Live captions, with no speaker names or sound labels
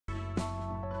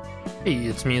Hey,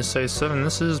 it's me, Sai7.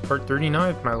 This is part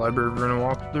 39 of my library of Ruina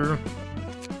walkthrough.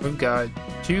 We've got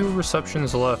 2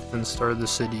 receptions left in the start of the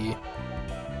city.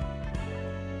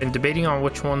 Been debating on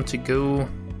which one to go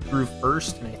through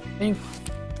first, and I think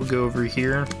we'll go over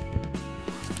here.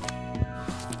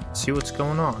 See what's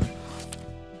going on.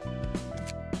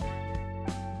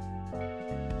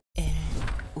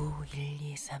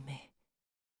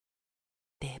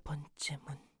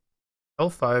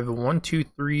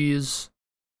 L5123's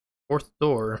 4th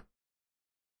door.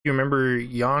 You remember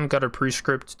Jan got a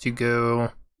prescript to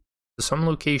go to some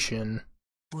location.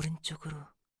 14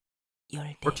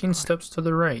 steps to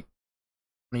the right,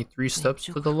 23 steps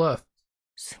to the left.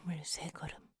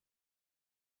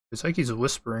 It's like he's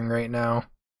whispering right now.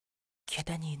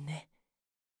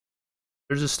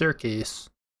 There's a staircase.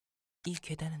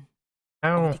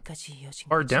 How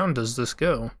far down does this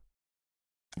go?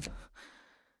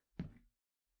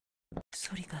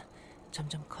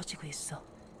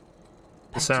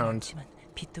 The sound.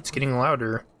 It's getting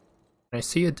louder, and I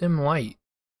see a dim light.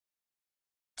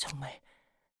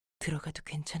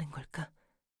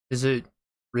 Is it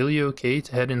really okay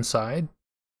to head inside?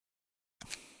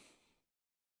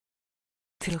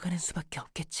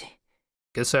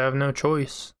 Guess I have no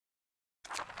choice.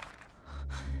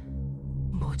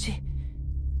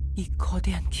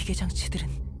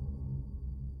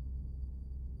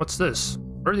 What's this?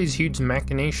 What are these huge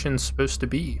machinations supposed to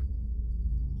be?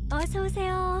 어서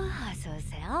오세요. 어서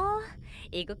오세요.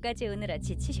 이곳까지 오느라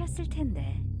지치셨을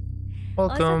텐데.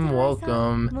 Welcome,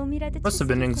 welcome. Must have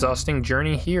been an exhausting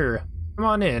journey here. Come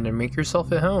on in and make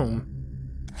yourself at home.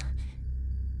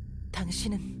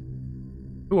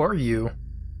 당신은? Who are you?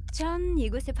 전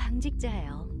이곳의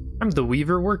방직자예요. I'm the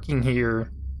weaver working here.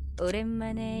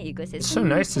 오랜만에 이곳에 It's so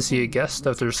nice to see a guest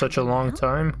after such a long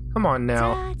time. Come on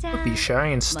now, don't be shy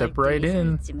and step right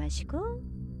in.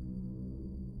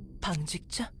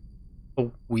 방직자? A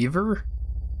weaver?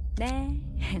 네,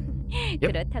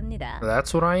 Yep, 그렇답니다.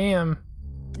 that's what I am.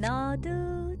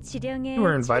 너도 지령에 You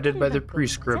were invited by the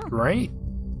prescript, right?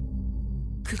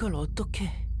 그걸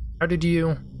어떻게? How did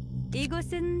you?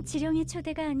 이곳은 지령의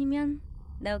초대가 아니면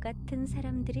너 같은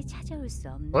사람들이 찾아올 수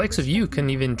없는. The likes of you couldn't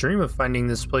even dream of finding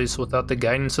this place without the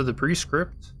guidance of the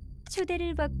prescript.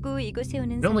 초대를 받고 이곳에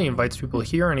오는 It only invites people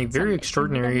here on a very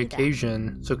extraordinary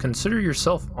occasion, so consider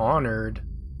yourself honored.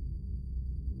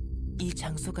 이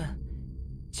장소가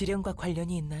지령과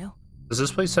관련이 있나요? Does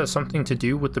this place have something to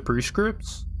do with the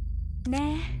prescripts?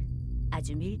 네,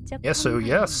 아주 밀접. Yes, so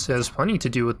yes, it has plenty to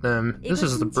do with them. This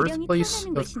is the birthplace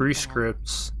of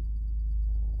prescripts.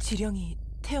 지령이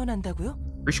태어난다고요?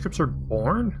 Prescripts are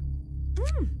born?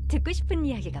 듣고 싶은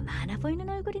이야기가 많아 보이는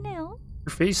얼굴이네요.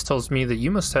 Your face tells me that you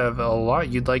must have a lot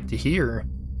you'd like to hear.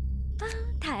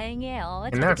 다행이에요.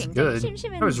 And that's good.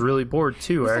 I was really bored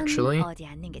too, actually.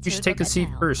 You should take a seat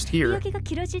first here.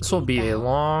 This will be a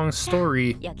long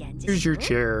story. Here's your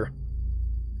chair.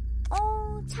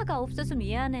 차가 없어서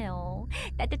미안해요.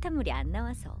 따뜻한 물이 안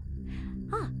나와서.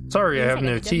 Sorry, I have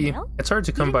no tea. It's hard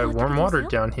to come by warm water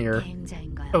down here.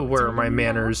 Oh, where are my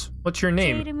manners? What's your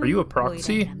name? Are you a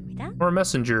proxy? Or a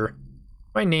messenger?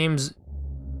 My name's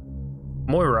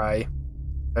Moirai.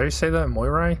 Did I say that?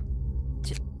 Moirai?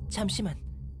 잠시만.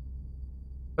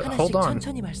 Hold on.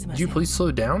 Could you please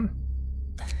slow down?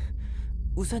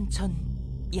 우선 전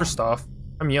First off,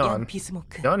 I'm Jan.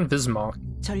 Jan Vismok.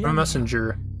 I'm a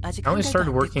messenger. I only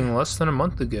started working less than a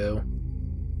month ago.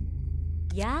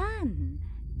 얀,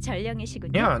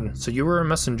 전령이시군요. Jan, so you were a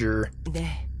messenger. 네,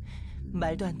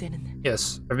 말도 안 되는.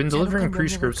 Yes, I've been delivering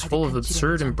prescripts full of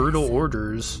absurd and brutal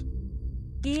orders.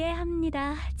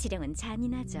 이해합니다. 지령은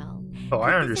잔인하죠. Oh,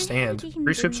 I understand.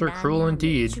 Prescripts are cruel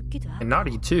indeed, and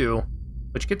naughty too,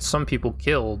 which gets some people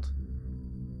killed.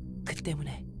 그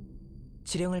때문에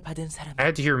지령을 받은 사람. I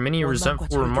had to hear many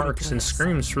resentful remarks and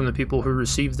screams from the people who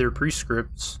received their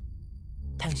prescripts.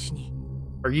 당신이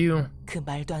Are you 그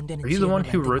말도 안 되는 the one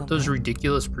who 지령을 wrote those 만든 건가요?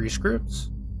 ridiculous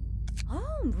prescripts?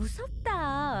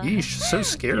 무섭다. Yeesh, so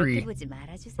scary. 그렇게 보지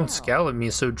말아주세요. Don't scowl at me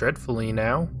so dreadfully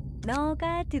now.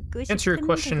 너가 듣고 Answer your 싶은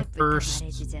question 대답부터 first.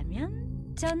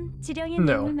 말해주자면, 전 지령의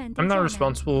No, 놈을 만들지 I'm not 않아요.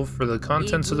 responsible for the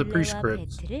contents of the 이 물레와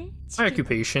prescripts. 배틀을 My 지키고.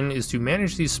 occupation is to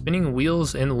manage these spinning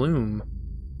wheels and loom.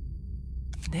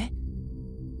 네?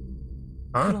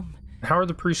 Huh? 그럼 How are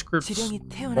the prescripts 지령이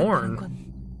태어난다는 born?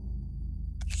 건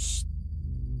Shh.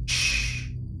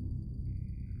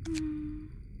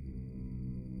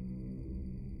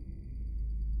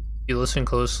 If you listen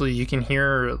closely, you can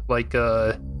hear like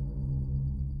it's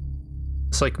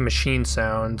like machine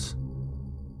sounds.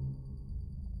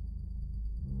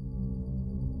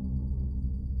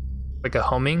 Like a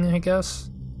humming, I guess?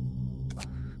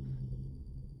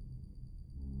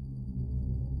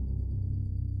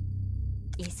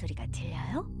 이 소리가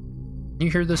들려요? Can you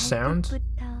hear the sound?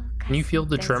 발끝부터 Can you feel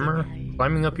the tremor 가슴까지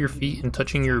climbing up your feet and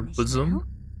touching your bosom?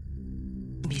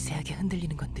 미세하게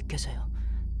흔들리는 건 느껴져요.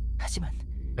 하지만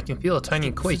I can feel a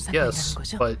tiny quake, yes,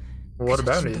 but what 그저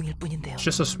about it? 진동일 뿐인데요. It's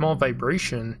just a small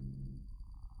vibration.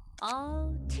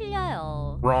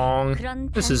 틀려요. Wrong.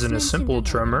 그런 This isn't a 단순한 simple 진동이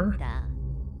tremor. 아닙니다.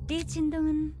 이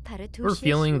진동은 바로 We're 도시의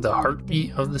feeling the 심장을 heartbeat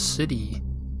of 때문에요. the city.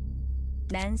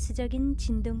 난수적인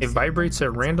진동. It vibrates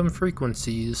at random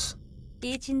frequencies.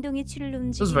 이 진동이 추를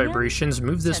Those 움직이면 vibrations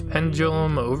move this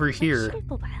pendulum over here. 실을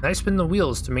뽑아요. And I spin the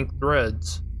wheels to make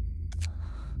threads.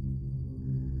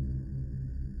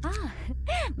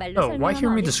 말로 Oh, why hear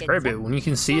me 설명하면 describe it 어렵겠죠? when you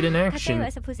can see it in 가까이 action?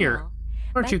 와서 보세요. Here,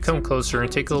 why don't you come 마침 closer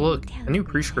and take a look? A new 태양빛이네요.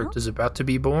 prescript is about to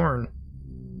be born.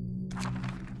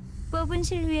 뽑은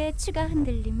실 위에 추가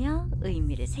흔들리며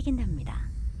의미를 새긴답니다.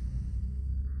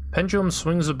 Pendulum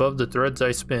swings above the threads I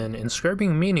spin,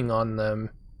 inscribing meaning on them.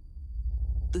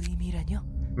 의미라뇨?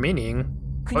 Meaning?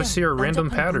 I 그냥 see our random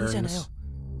난잡한 patterns. 본이잖아요.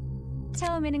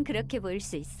 처음에는 그렇게 보일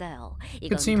수 있어요. It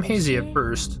could seem hazy at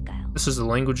first. This is the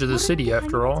language of the city,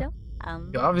 after all.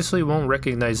 You obviously won't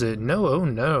recognize it. No, oh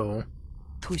no.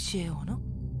 도시의 언어?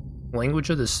 Language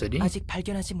of the city? Are 아직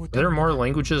발견하지 못한 there more 언어가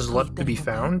languages 더 left to be 있다는 건가요?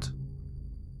 found?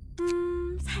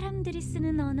 사람들이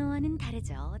쓰는 언어와는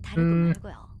다르죠. 다르고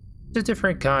말고요. It's a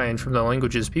different kind from the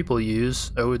languages people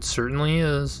use. Oh, it certainly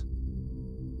is.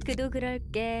 그도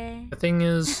그럴게. The thing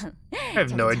is, I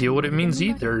have no idea what it means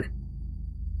either.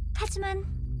 하지만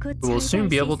곧 But we'll soon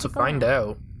be able to find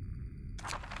out.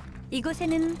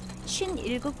 이곳에는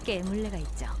 57개의 물레가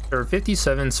있죠. There are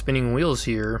 57 spinning wheels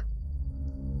here.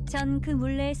 전 그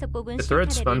물레에서 뽑은 The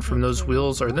threads spun from those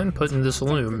wheels are then put in this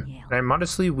loom, 짝퉁이에요. and I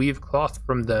modestly weave cloth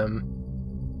from them.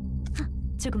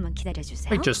 조금만 기다려주세요.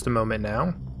 Wait just a moment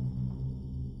now.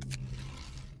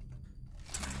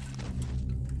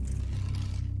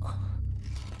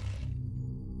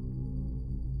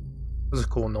 That was a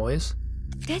cool noise.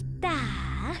 됐다.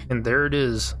 And there it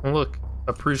is. Look,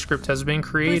 a prescript has been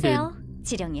created. 보세요.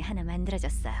 지령이 하나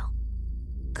만들어졌어요.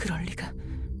 그럴 리가.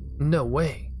 No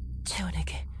way.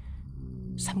 채원에게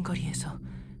삼거리에서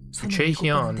손을 Chae 7번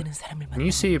Hyun, 흔드는 사람을 when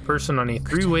you see a person on a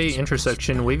three-way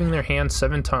intersection waving their hands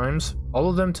 7 times,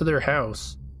 follow them to their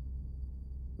house.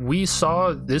 We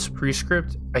saw this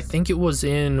prescript, I think it was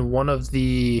in one of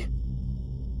the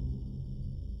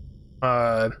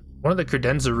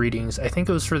Credenza readings. I think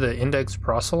it was for the Index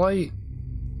Proselyte.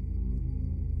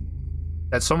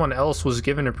 That someone else was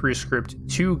given a prescript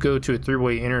to go to a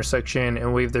three-way intersection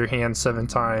and wave their hands 7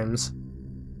 times.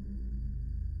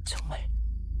 정말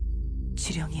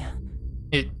지령이야.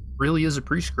 It really is a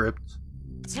prescript.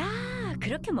 자,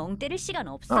 그렇게 멍 때릴 시간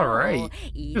없어. Alright,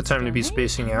 이 no time to be 지령을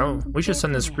spacing out. We should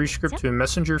send this 보내야죠. prescript to a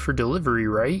messenger for delivery,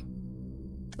 right?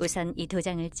 우선 이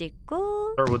도장을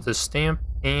찍고 Start with the stamp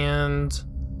and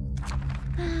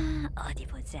어디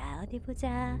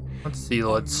보자. let's see.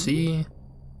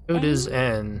 Code is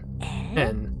N. L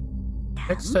N.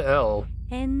 Next to L.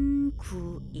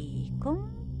 N9201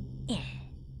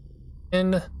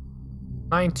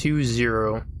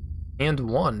 N920 and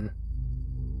 1.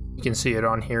 You can see it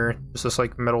on here. It's this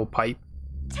like metal pipe.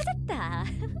 찾았다.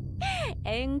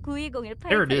 N920을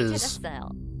There it 파이프를 is. 찾았어요.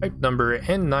 Pipe number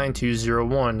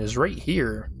N9201 is right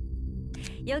here.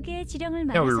 여기에 지령을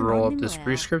Now we 말아서 roll up 넣는 this 거예요.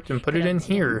 prescript and put it in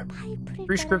그럼 here. 지령은 파이프를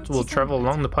Prescript 따라 will travel 지정을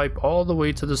along the 하죠. pipe all the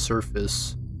way to the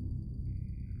surface.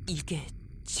 이게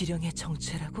지령의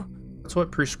정체라고? That's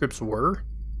what prescripts were?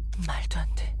 말도 안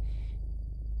돼.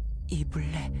 이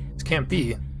물레 This can't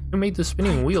be. Who made the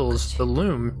spinning wheels, the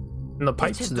loom, and the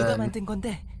pipes 대체 누가 then? 만든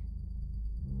건데?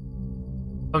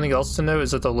 Something else to note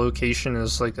is that the location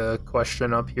is like a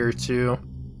question up here too.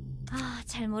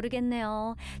 잘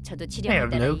모르겠네요. 저도 I 지령에 have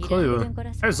따라 no 일을 clue. 하게 된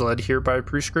거라서. I was led here by a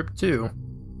prescript too.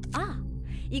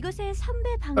 이곳에 선배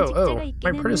Oh, 방직자가 my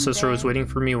있긴 predecessor was 했는데 waiting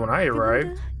for me when I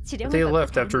arrived, 그분도 but they 지령을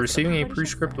left 받고 after 다른 receiving a 곳으로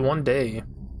prescript 가버리셨어요. one day.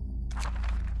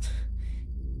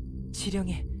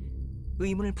 지령에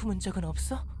의문을 품은 적은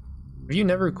없어? Have you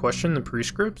never questioned the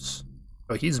prescripts?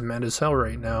 Oh, he's mad as hell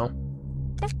right now.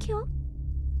 딱히요.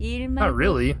 일 Not 말고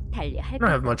really. 달리 할 I don't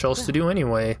have much else to do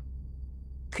anyway.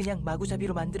 그냥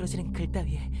마구잡이로 만들어지는 글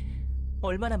따위에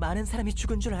얼마나 많은 사람이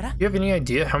죽은 줄 알아? Do you have any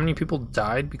idea how many people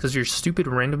died because of your stupid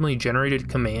randomly generated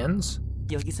commands?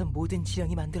 여기서 모든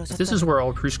지령이 If this is 만들어졌다. where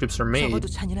all prescripts are made, 적어도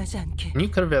잔인하지 않게. then you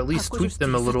could have at least tweaked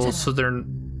them a little so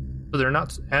they're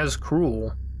not as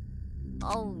cruel.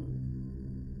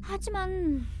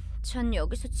 하지만 전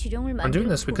여기서 지령을 I'm doing 만들고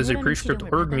this because a 보내라는 prescript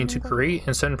지령을 ordered me to 받았는 create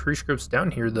and send prescripts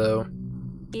down here though.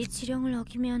 이 지령을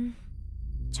어기면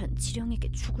전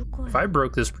지령에게 죽을 거예요. If I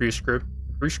broke this prescript,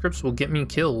 prescripts will get me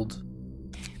killed.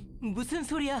 무슨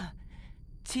소리야?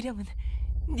 지령은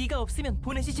네가 없으면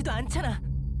보내지지도 않잖아.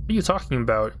 What are you talking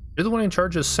about? You're the one in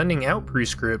charge of sending out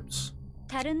prescripts.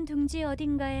 다른 둥지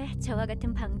어딘가에 저와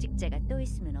같은 방직자가 또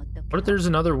있으면 어떡해? What if there's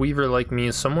another weaver like me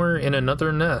somewhere in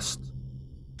another nest?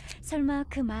 설마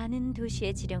그 많은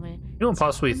도시의 지령을 You don't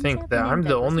possibly think that I'm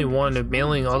the only one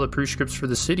mailing all the prescripts for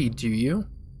the city, do you?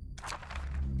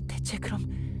 대체 그럼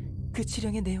그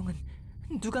지령의 내용은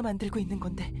누가 만들고 있는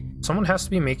건데? Someone has to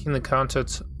be making the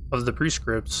contents of the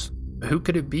prescripts. Who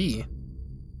could it be?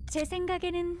 제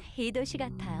생각에는 이 도시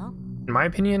같아요. In my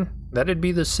opinion, that'd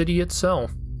be the city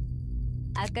itself.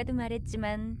 아까도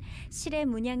말했지만 실의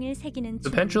문양을 새기는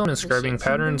The pendulum inscribing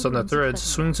patterns on the threads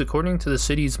swings according to the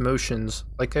city's motions,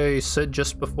 like I said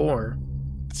just before.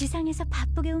 지상에서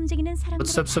바쁘게 움직이는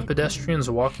Footsteps of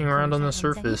pedestrians walking around on the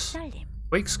surface.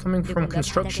 Quakes coming from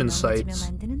construction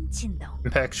sites.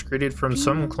 Impacts created from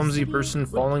some clumsy person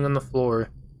falling on the floor.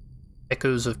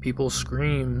 Echoes of people's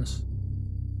screams.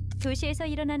 도시에서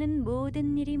일어나는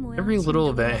모든 일이 모여 Every little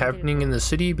event happening in the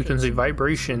city becomes a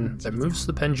vibration that moves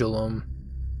the pendulum.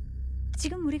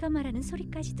 지금 우리가 말하는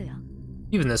소리까지도요.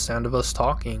 Even the sound of us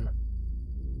talking.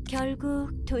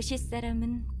 결국 도시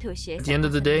사람은 도시에서 At the end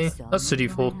of the day, us city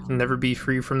folk can never be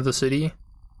free from the city.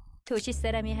 도시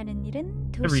사람이 하는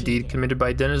일은 Every deed committed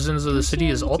by denizens of the city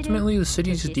is ultimately the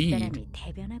city's deed.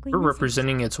 We're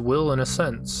representing its will in a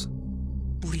sense.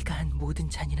 우리가 한 모든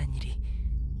잔인한 일이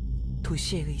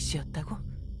도시의 의지였다고?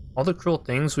 All the cruel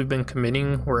things we've been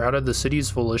committing were out of the city's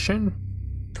volition?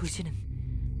 도시는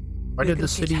Why 왜 did the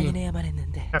그렇게 city 잔인해야만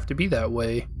했는데? have to be that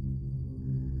way?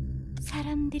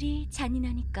 사람들이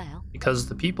잔인하니까요. Because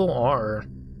the people are.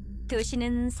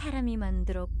 도시는 사람이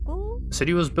만들었고 The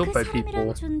city was built by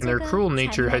people, and their cruel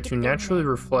nature had to naturally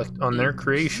reflect on their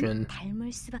creation.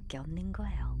 닮을 수밖에 없는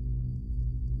거예요.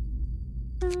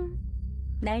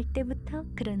 날 때부터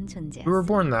그런 존재였어. We were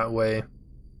born that way.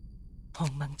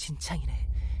 엉망진창이네.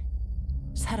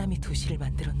 사람이 도시를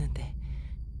만들었는데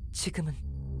지금은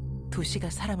도시가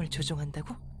사람을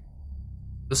조종한다고?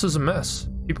 This is a mess.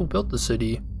 People built the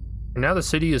city, and now the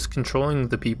city is controlling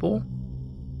the people?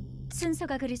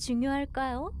 순서가 그리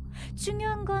중요할까요?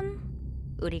 중요한 건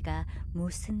우리가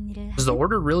무슨 일을 Does the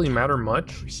order really matter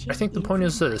much? I think the point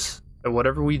is this, that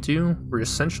whatever we do, we're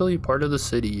essentially part of the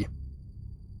city.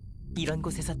 이런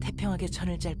곳에서 태평하게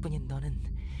천을 짤 뿐인 너는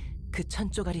그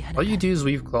천조가리 하나가 All you do is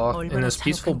weave cloth in this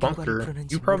peaceful bunker.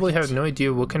 You probably have no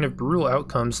idea what kind of brutal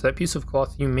outcomes that piece of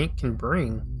cloth you make can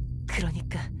bring.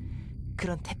 그러니까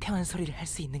그런 태평한 소리를 할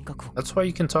수 있는 거고. That's why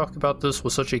you can talk about this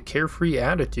with such a carefree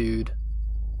attitude.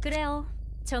 그래요.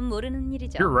 전 모르는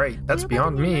일이죠. You're right, that's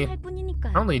beyond me. I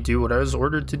only do what I was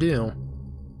ordered to do.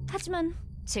 하지만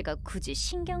제가 굳이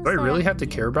신경 Do I 써야 really have to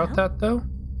care about that, though?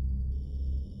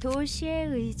 도시의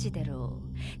의지대로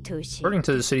According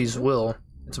to the city's will,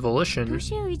 its volition,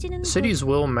 도시의 의지는 the city's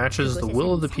will matches the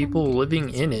will of the people living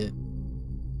in it.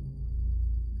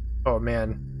 Oh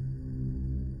man.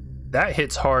 That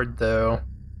hits hard, though.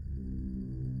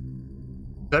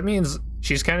 That means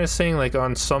she's kind of saying, like,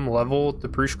 on some level, the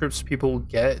prescripts people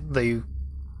get, they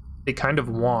kind of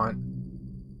want.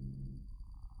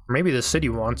 Or maybe the city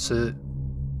wants it.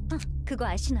 그거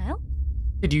아시나요?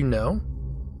 Did you know?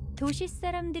 도시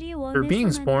사람들이 They're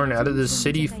beings born out of the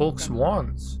city folks' 있다는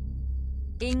wants.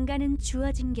 인간은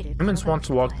주어진 길을 Humans want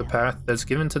to walk the 걸어가는 path that's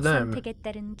given to them. 선택에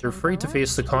따른 They're afraid to 결과와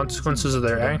face the consequences of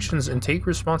their 책임을 actions and take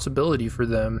responsibility for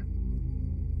them.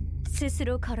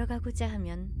 스스로 걸어가고자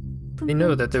하면 They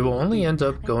know that they will only end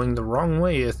up going the wrong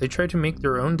way if they try to make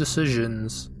their own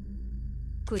decisions.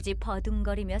 굳이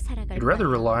버둥거리며 살아갈 They'd rather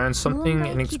바에 rely on something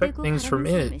and 무언가에 expect 기대고 things from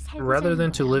바라는 it, 삶을 rather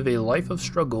than to 살고자 live a 하는 life of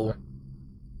struggle.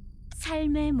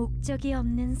 삶의 목적이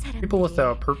없는 사람들이 People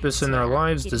without purpose in their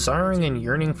lives desiring and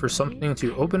yearning for something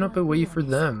to open up a way for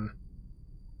them.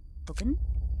 혹은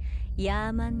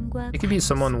야만과 It could be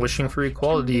someone wishing for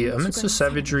equality 평등 amidst the 주관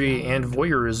savagery 사람들. and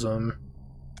voyeurism.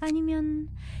 아니면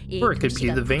이 Or it could be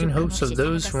도시가 the vain hopes of 부족함 없이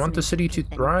those who want the city to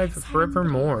살아갔으면 thrive 좋겠다는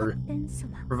forevermore, 사람들의 헛된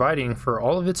소망. providing for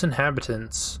all of its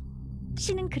inhabitants.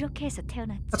 신은 그렇게 해서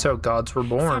태어났죠. That's how gods were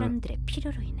born. 사람들의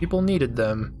필요로 인해. People needed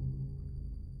them.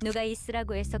 누가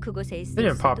있으라고 해서 그곳에 있을 They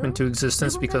didn't pop 수도, into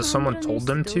existence 누군가 because someone 만들어낼 told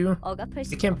them 수도 to. 억압할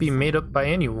They 수도 can't be 없어. made up by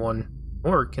anyone,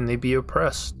 nor can they be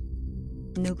oppressed.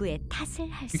 누구의 탓을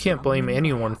할 You 수 can't blame 없는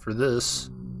anyone 거예요. for this.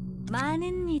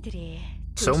 많은 이들이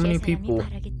So 도시의 many 사람이 people,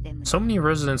 바라기 때문에 so many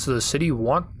residents of the city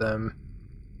want them.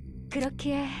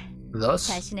 그렇기에 Thus,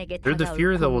 자신에게 they're the 다가올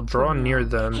fear that will draw 공포와 near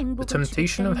them, the 행복을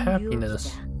temptation of 주겠다는 happiness,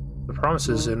 유혹이자 the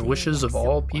promises and 모두의 wishes of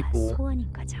all 약속과 people.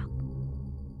 소원인 거죠.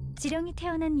 지령이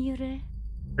태어난 이유를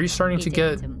Are you starting to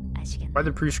이제는 get 좀 아시겠나요? why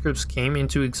the prescripts came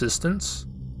into existence?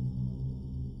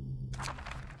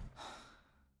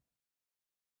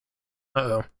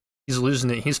 Uh-oh. He's losing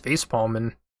it. He's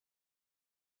facepalming.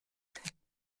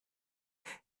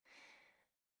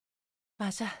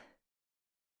 맞아.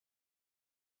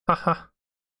 Haha.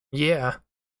 Yeah.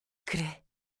 그래.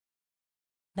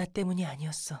 나 때문이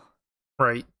아니었어.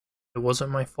 Right. It wasn't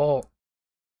my fault.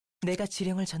 내가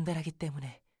지령을 전달하기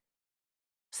때문에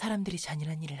사람들이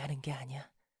잔인한 일을 하는 게 아니야.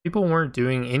 People weren't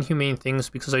doing inhumane things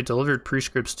because I delivered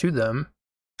prescripts to them.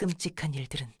 끔찍한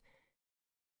일들은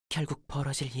결국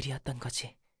벌어질 일이었던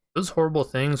거지. Those horrible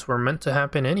things were meant to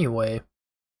happen anyway.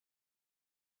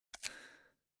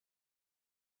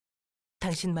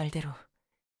 당신 말대로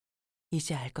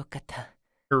이제 알 것 같아.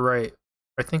 You're right.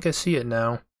 I think I see it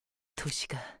now.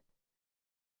 도시가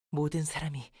모든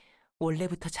사람이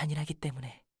원래부터 잔인하기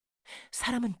때문에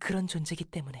사람은 그런 존재이기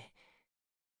때문에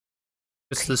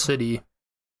It's the city.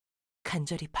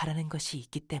 간절히 바라는 것이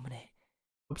있기 때문에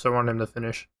Oops, I want him to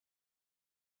finish.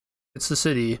 It's the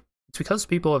city. It's because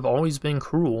people have always been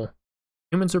cruel.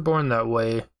 Humans are born that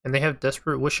way, and they have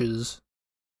desperate wishes.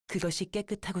 그것이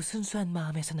깨끗하고 순수한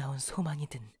마음에서 나온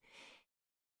소망이든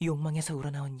욕망에서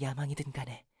우러나온 야망이든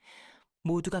간에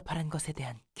모두가 바란 것에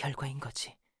대한 결과인 거지.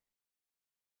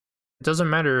 It doesn't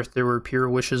matter if there were pure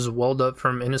wishes welled up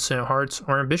from innocent hearts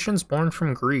or ambitions born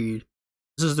from greed.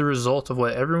 This is the result of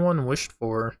what everyone wished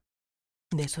for.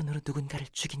 내 손으로 누군가를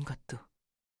죽인 것도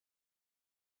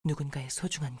누군가의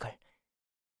소중한 걸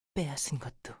빼앗은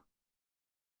것도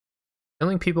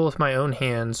Killing people with my own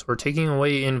hands or taking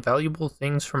away invaluable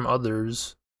things from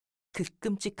others. 그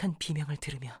끔찍한 비명을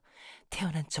들으며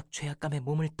태어난 척 죄악감에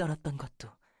몸을 떨었던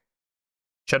것도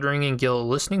Shuddering in guilt,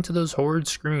 listening to those horrid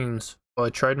screams, while I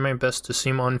tried my best to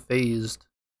seem unfazed.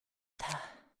 다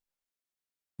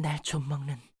날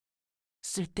좀먹는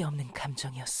쓸데없는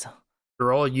감정이었어.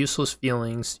 They're all useless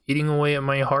feelings, eating away at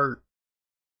my heart.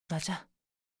 맞아.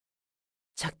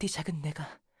 작디 작은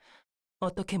내가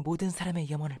어떻게 모든 사람의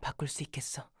영혼을 바꿀 수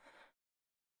있겠어?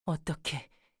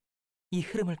 어떻게 이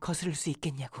흐름을 거스를 수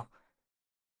있겠냐고.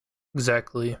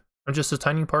 Exactly. I'm just a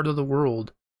tiny part of the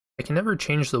world. I can never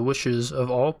change the wishes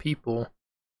of all people.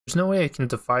 There's no way I can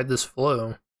defy this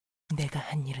flow. 내가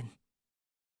한 일은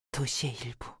도시의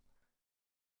일부.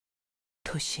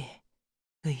 도시의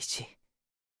의지.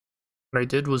 What I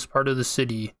did was part of the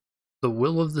city. The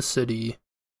will of the city.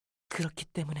 그렇기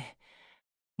때문에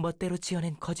멋대로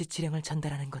지어낸 거짓 지령을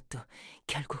전달하는 것도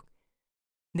결국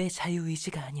내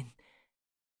자유의지가 아닌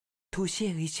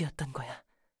도시의 의지였던 거야.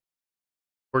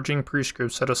 Forging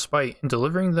prescripts out of spite and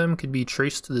delivering them could be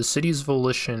traced to the city's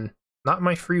volition, not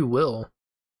my free will.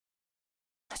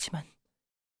 하지만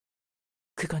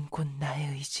그건 곧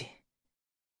나의 의지.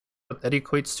 But that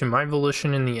equates to my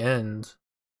volition in the end.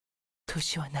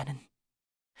 도시와 나는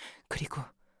그리고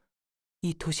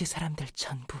이 도시 사람들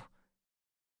전부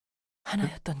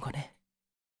하나였던 거네.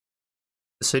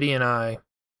 The city and I,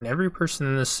 and every person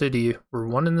in the city, were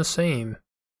one and the same.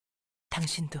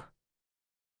 당신도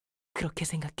그렇게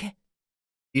생각해?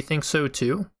 Do you think so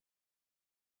too?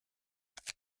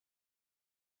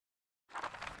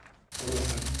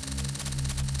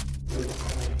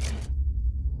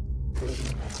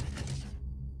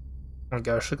 Oh my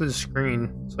gosh, look at the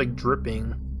screen. It's like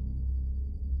dripping.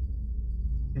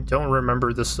 I don't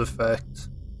remember this effect.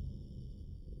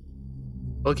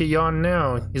 Look at Jan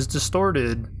now. He's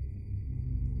distorted.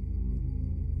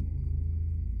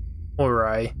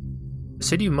 Alright. The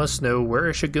city must know where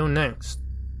I should go next.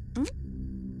 응?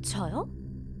 저요?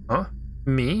 Huh?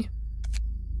 Me?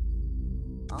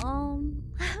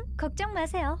 걱정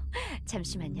마세요.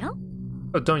 잠시만요.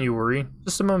 Oh, don't you worry.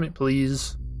 Just a moment,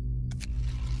 please.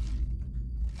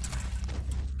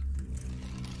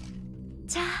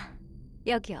 자,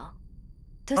 여기요.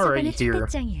 Alright, 도서관의 here.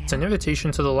 초대장이에요. It's an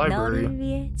invitation to the library, 너를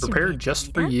위해 prepared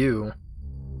just for 준비했답니다. you.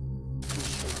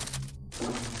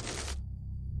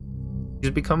 He's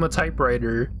become a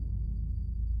typewriter,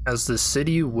 as the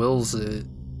city wills it.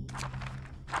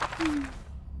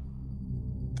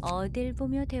 어딜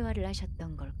보며 대화를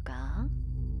하셨던 걸까?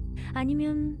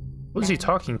 아니면 Who's he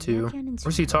talking to? Or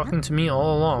is he talking to me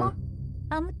all along?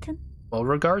 아무튼 Well,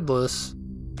 regardless,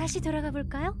 다시 돌아가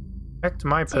볼까요? back to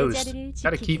my post. 제자리를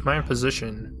Gotta keep my 지키기.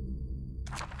 position.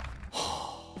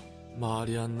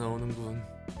 말이 안 나오는군.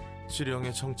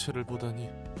 지령의 정체를 보다니.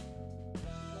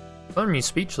 Left me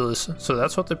speechless. So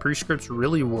that's what the prescripts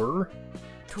really were?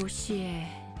 도시의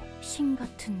신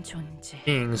같은 존재.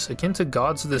 Beings akin to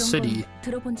gods of the city.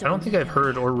 들어본 적 I don't think I've 없는데.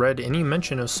 heard or read any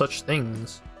mention of such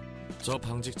things. 저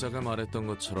방직자가 말했던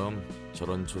것처럼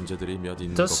저런 존재들이 몇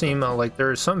있는 It does 것 seem 같다. like there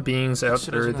are some beings out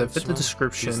there 확실하진 that fit the 않지만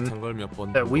description 비슷한 걸 몇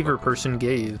번 that 본 Weaver 것 같고. person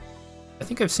gave. I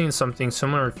think I've seen something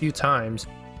similar a few times,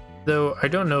 though I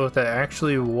don't know if that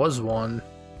actually was one.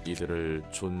 이들을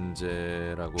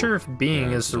존재라고 Sure if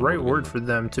being is the right word 모르겠네. for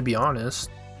them, to be honest.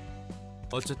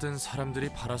 어쨌든 사람들이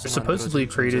팔아서 They're supposedly 만들어진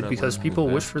created 존재라고는 because people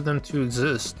했는데 wish for them to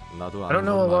exist. 나도 I don't 아는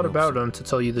know a 건 lot 많이 about 없어. them, to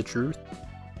tell you the truth.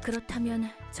 그렇다면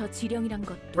저 지령이란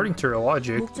것도 According to her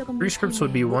logic, prescripts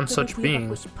would be one such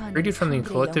being, created from the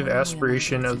collective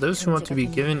aspiration of those who want to be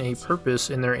given a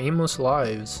purpose in their aimless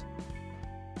lives.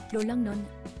 롤랑 넌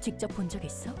직접 본 적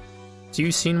있어? Do you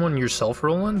seen one yourself,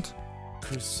 Roland?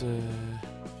 글쎄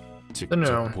직접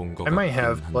No, 본 것 I might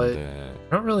have, 같긴 but 한데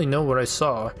I don't really know what I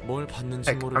saw. 뭘 봤는지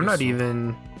Heck, I'm not 모르겠어.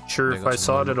 even sure if 내가 I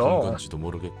saw it at 정말로 본 all. 건지도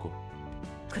모르겠고.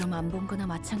 그럼 안 본 거나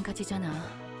마찬가지잖아.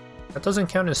 That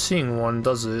doesn't count as seeing one,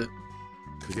 does it?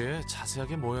 그게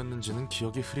자세하게 뭐였는지는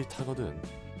기억이 흐릿하거든.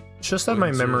 It's just that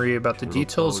my 왠지 memory about the 별로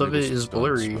details of it 떠올리고 is 싶지도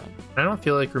blurry. 않지만 I don't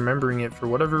feel like remembering it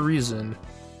for whatever reason.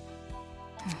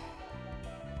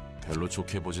 별로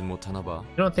좋게 보진 못하나 봐.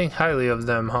 You don't think highly of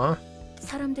them, huh?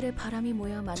 사람들의 바람이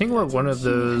모여 Seeing what one of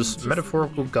those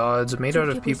metaphorical gods made out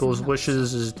of people's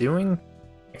wishes is doing,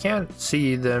 I can't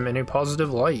see them in a positive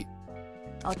light.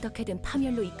 어떻게든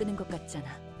파멸로 이끄는 것 같잖아.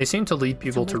 They seem to lead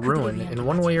people to ruin in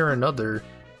one way or another.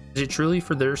 Is it truly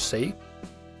for their sake?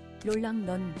 롤랑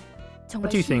넌 정말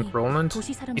What do you think, 신이 Roland?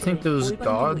 도시 Do you think those 사람들을 올바른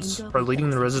길로 gods 인도하고 are leading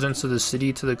the 있다고 residents of the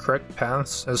city to the correct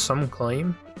paths, as some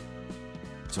claim?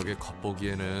 저게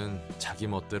겉보기에는 자기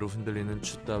멋대로 흔들리는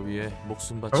추 따위에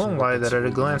목숨 I 바치는 won't lie that at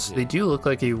a 것 glance 같이 they do look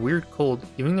like a weird cult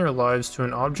giving their lives to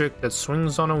an object that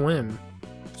swings on a whim.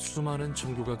 수많은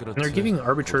종교가 And they're 그렇듯 giving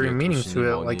arbitrary 거기에 meaning 도신이 to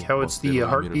it, 머니 like how it's the 멋대로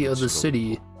heartbeat 의미를 of the 붙이고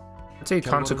city. It's a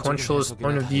consequentialist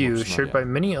point of view shared by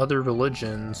many other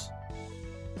religions.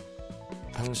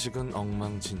 방식은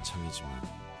엉망진창이지만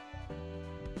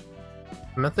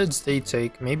The methods they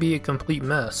take may be a complete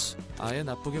mess. 아예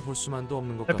나쁘게 볼 수만도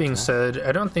없는 것 That being 같아. said,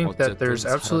 I don't think that there's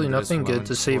어쨌든 absolutely 사람들의 nothing good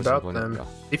to say 소망은 about 채워진 them.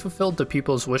 거니까. They fulfilled the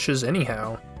people's wishes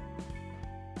anyhow.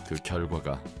 그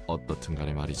결과가 어떻든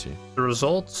간에 말이지. The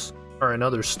results are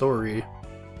another story.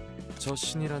 저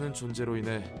신이라는 존재로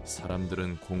인해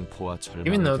사람들은 공포와 절망을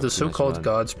Even though the so-called 겪긴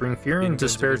gods bring fear and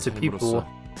despair to people,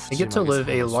 they get to live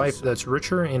a life that's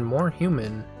richer and more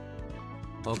human.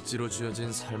 억지로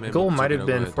주어진 삶의 The goal might have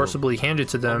been 목적이라고 해도 forcibly handed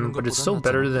to them, but it's still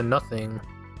better than nothing.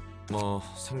 뭐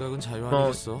생각은 자유 Well,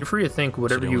 아니겠어. you're free to think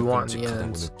whatever you want in the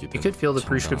end. You could feel the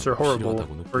prescripts are horrible,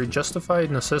 or a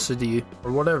justified necessity, or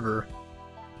whatever.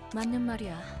 맞는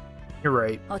말이야. You're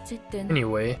right. 어쨌든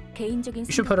Anyway, 개인적인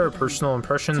we should put our 생각보다는 personal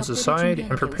impressions aside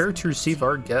and prepare to receive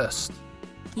our guest.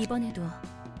 이번에도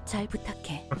잘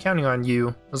부탁해. I'm counting on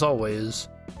you, as always.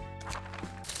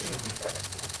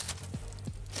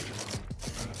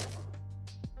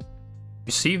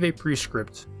 Receive a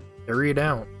prescript. Carry it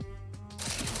out.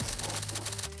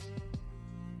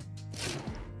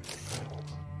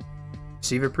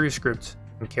 Receive a prescript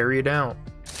and carry it out.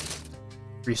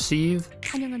 Receive.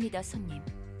 환영합니다, 손님.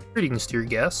 Greetings, dear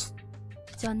guest.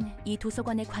 전 이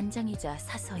도서관의 관장이자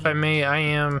사서인. If I may, I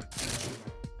am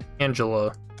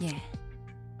Angela. 예.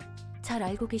 잘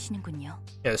알고 계시는군요.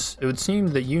 Yes, it would seem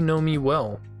that you know me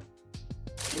well.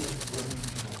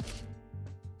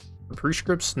 The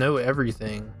prescripts know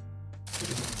everything.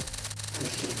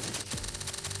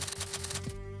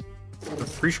 The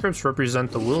prescripts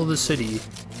represent the will of the city.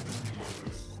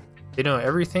 They know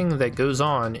everything that goes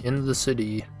on in the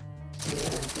city.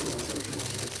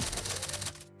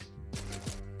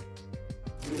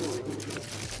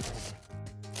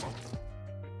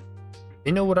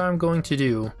 They know what I'm going to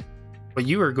do, what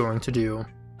you are going to do,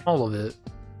 all of it.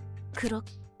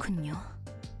 그렇군요.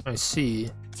 I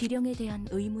see. 지령에 대한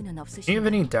의무는 Do you have 없으신가요?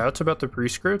 any doubts about the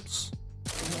prescripts?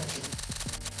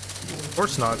 Of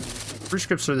course not.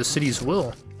 Prescripts are the city's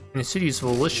will, and the city's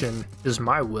volition is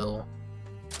my will.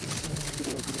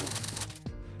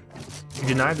 To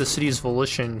deny the city's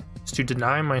volition is to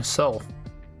deny myself.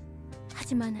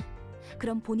 하지만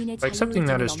그럼 본인의 By accepting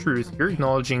that as truth, you're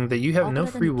acknowledging that you have no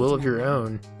free will of your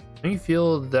own. Don't you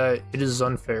feel that it is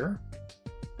unfair?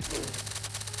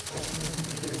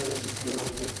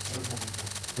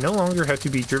 We no longer have to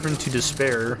be driven to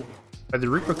despair by the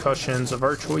repercussions of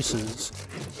our choices.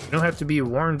 We don't have to be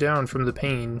worn down from the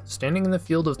pain, standing in the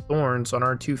field of thorns on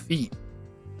our 2 feet.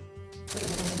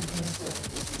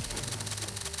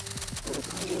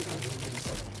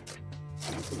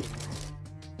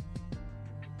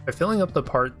 By filling up the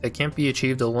part that can't be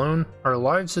achieved alone, our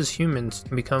lives as humans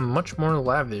can become much more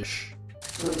lavish.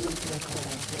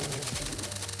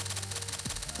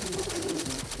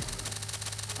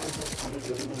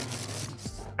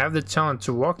 I have the talent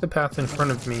to walk the path in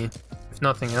front of me, if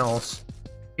nothing else.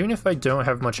 Even if I don't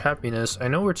have much happiness, I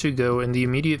know where to go in the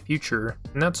immediate future,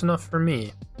 and that's enough for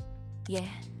me. 예.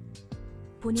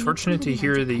 It's fortunate to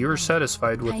hear that you are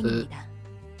satisfied with it. 다행입니다.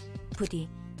 부디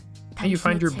How you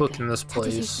find your 당신의 book 책을 in this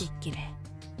찾으실 수 place? 있기를.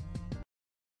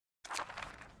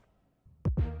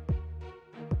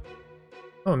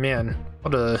 Oh man,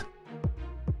 what a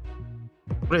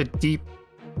deep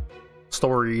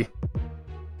story.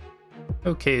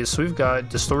 Okay, so we've got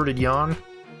Distorted Yawn.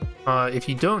 If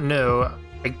you don't know,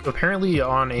 apparently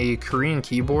on a Korean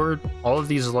keyboard, all of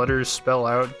these letters spell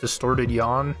out Distorted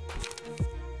Yawn.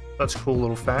 That's a cool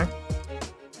little fact.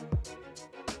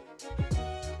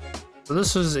 So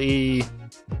this is a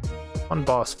fun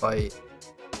boss fight.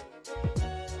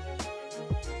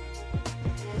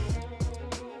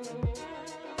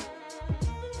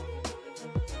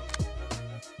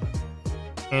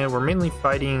 And we're mainly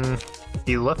fighting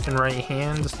the left and right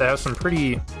hands that have some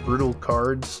pretty brutal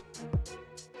cards.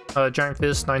 Giant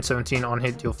Fist, 917 on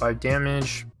hit, deal 5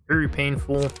 damage. Very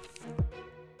painful.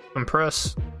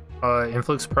 Compress,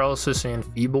 inflicts paralysis and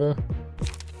feeble.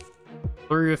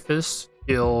 Flurry of Fists,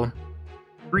 deal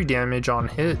 3 damage on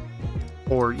hit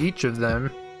for each of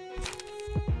them.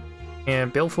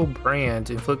 And Baleful Brand,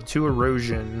 inflict 2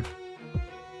 erosion.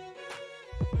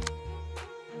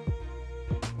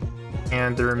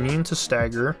 And they're immune to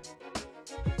stagger.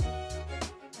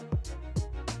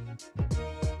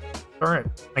 Alright,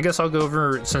 I guess I'll go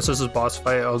over, since this is boss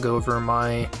fight, I'll go over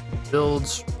my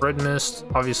builds. Red Mist,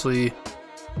 obviously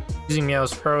using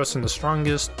Meow's prowess in the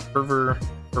strongest. Fervor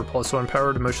for +1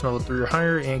 power to motion level 3 or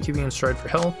higher, and keeping in stride for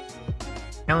health.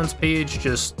 Alan's Page,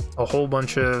 just a whole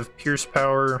bunch of Pierce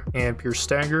power and Pierce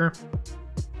stagger.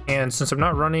 And since I'm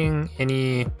not running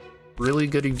any really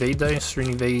good evade dice or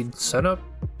an evade setup,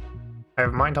 I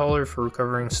have Mind Hauler for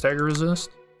recovering stagger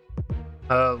resist.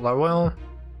 Lawell,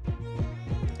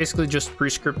 basically just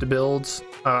Prescript builds.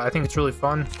 I think it's really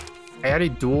fun. I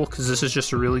added Duel because this is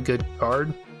just a really good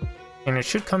card, and it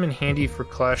should come in handy for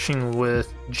clashing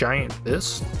with Giant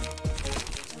Fist.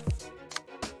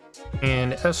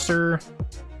 And Esther,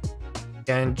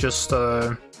 and just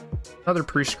another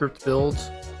Prescript build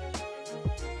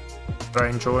that I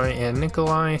enjoy, and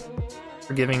Nikolai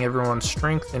for giving everyone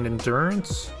strength and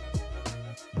endurance.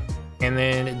 And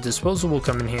then Disposal will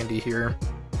come in handy here,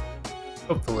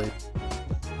 hopefully.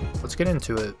 Let's get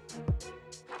into it.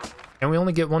 And we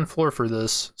only get 1 floor for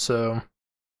this, so...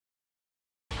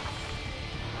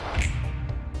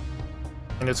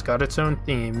 And it's got its own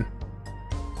theme.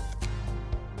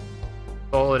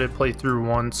 I'll let it play through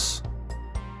once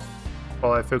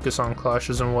while I focus on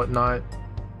clashes and whatnot.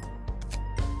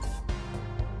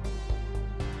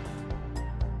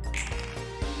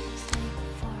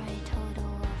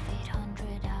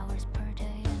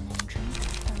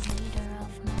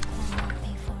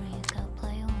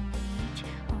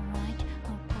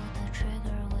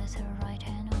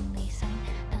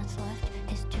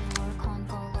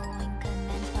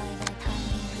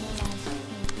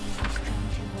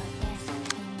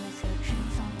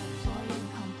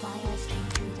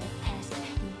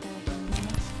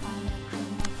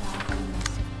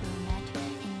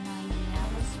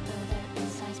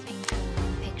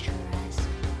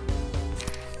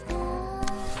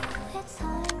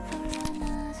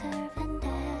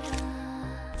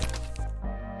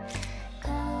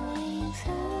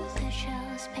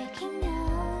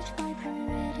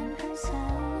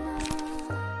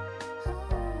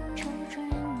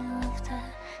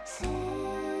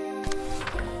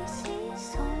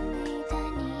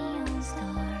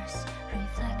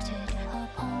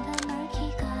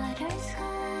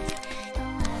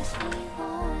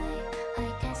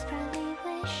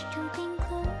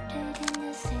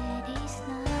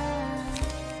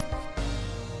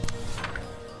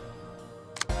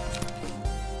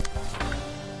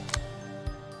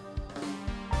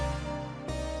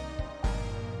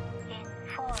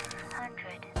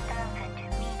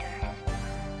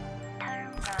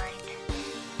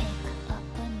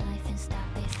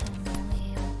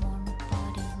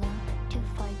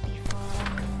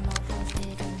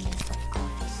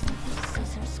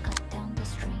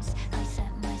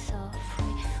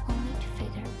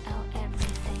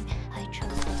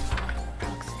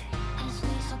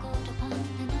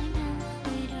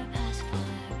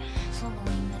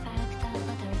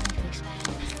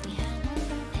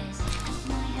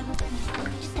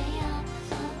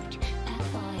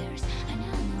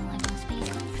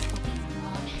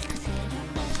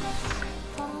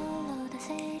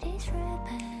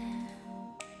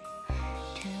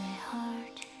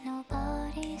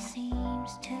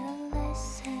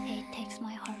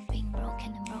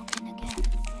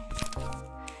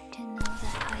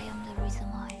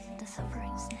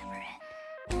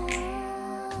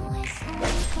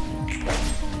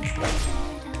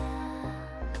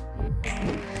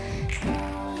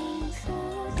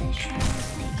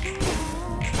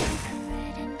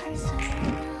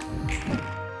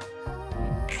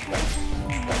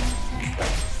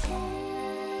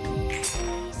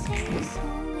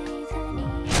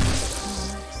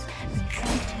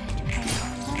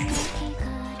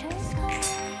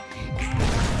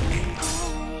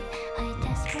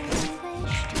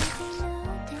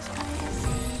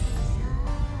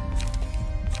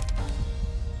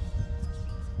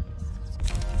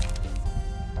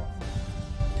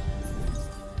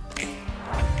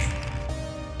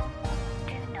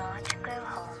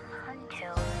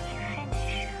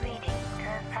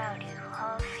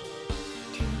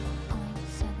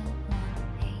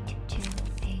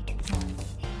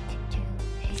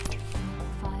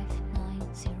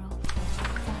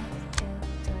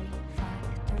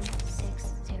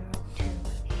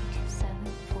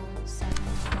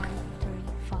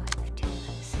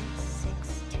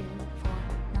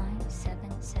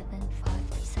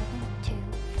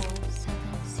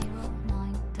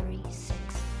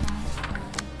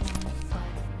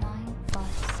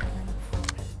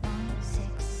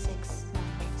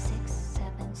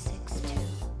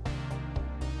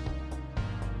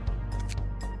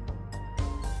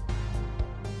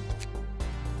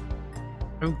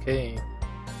 Okay.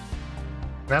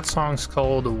 That song's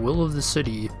called Will of the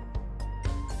City.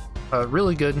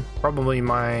 Really good. Probably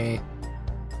my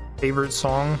favorite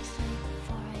song.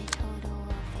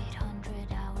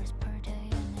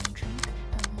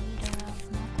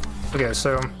 Okay,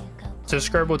 so to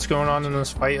describe what's going on in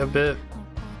this fight a bit,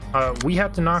 we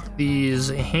have to knock these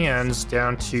hands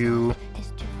down to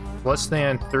less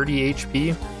than 30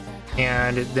 HP,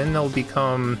 and then they'll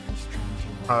become,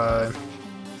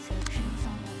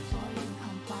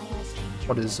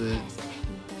 what is it?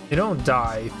 They don't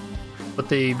die, but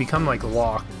they become like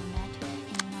locked.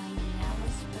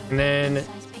 And then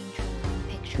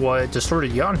what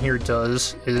Distorted Yawn here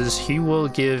does is he will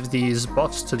give these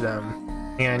buffs to them,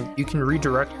 and you can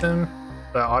redirect them,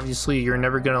 but obviously you're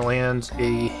never going to land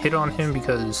a hit on him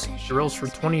because he rolls for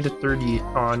 20 to 30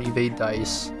 on evade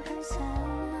dice.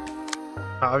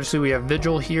 Obviously we have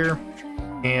Vigil here,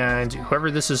 and whoever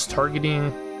this is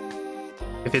targeting,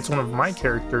 if it's one of my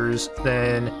characters,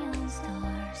 then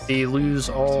they lose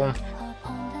all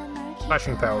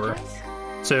slashing power.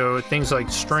 So things like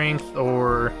strength,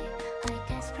 or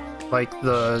like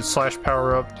the slash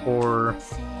power up, or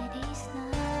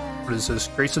what is this,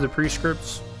 Grace of the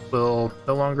Prescripts, will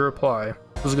no longer apply.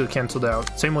 Those get cancelled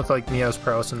out. Same with like Mia's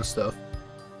prowess and stuff.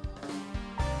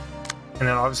 And then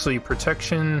obviously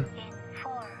protection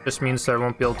just means that I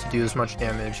won't be able to do as much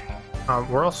damage.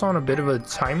 We're also on a bit of a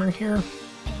timer here,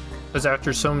 because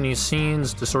after so many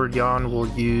scenes, Distorted Yawn will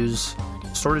use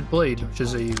Distorted Blade, which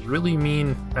is a really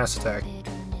mean mass attack.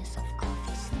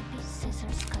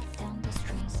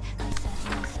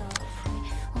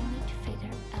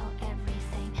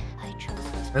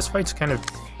 This fight's kind of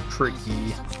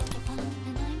tricky.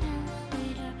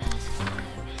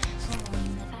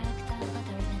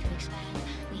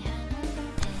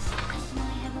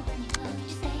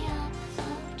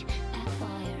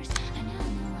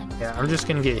 Yeah, I'm just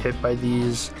gonna get hit by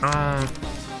these.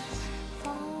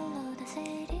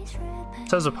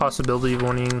 This has a possibility of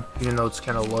winning, even though it's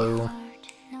kind of low.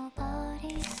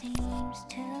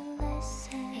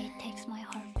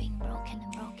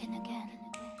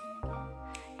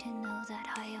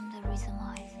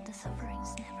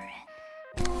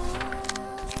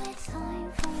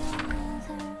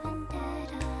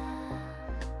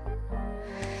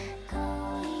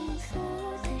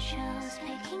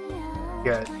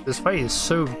 Yeah, this fight is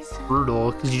so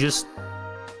brutal because you just,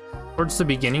 towards the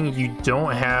beginning, you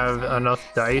don't have enough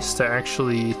dice to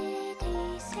actually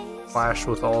flash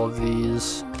with all of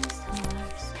these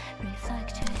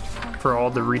for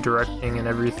all the redirecting and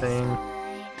everything.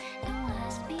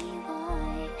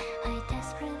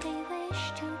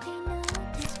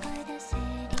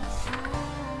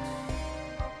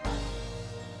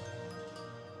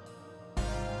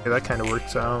 Yeah, that kind of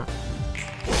works out.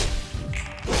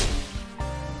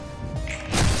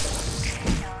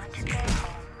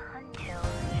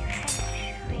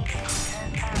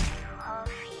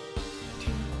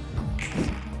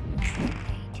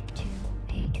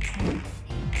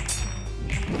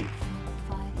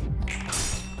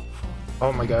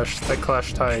 Oh my gosh, that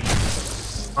Clash Tide.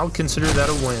 I'll consider that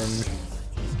a win.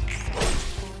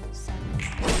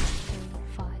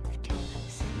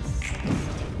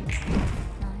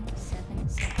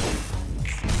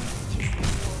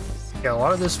 Yeah, a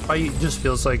lot of this fight just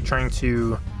feels like trying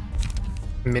to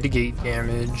mitigate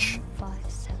damage,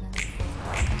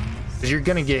 because you're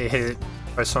gonna get hit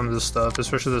by some of this stuff,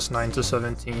 especially this 9 to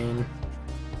 17.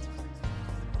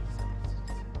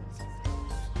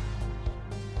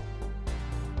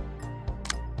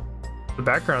 The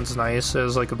background's nice, it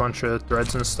has like a bunch of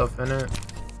threads and stuff in it.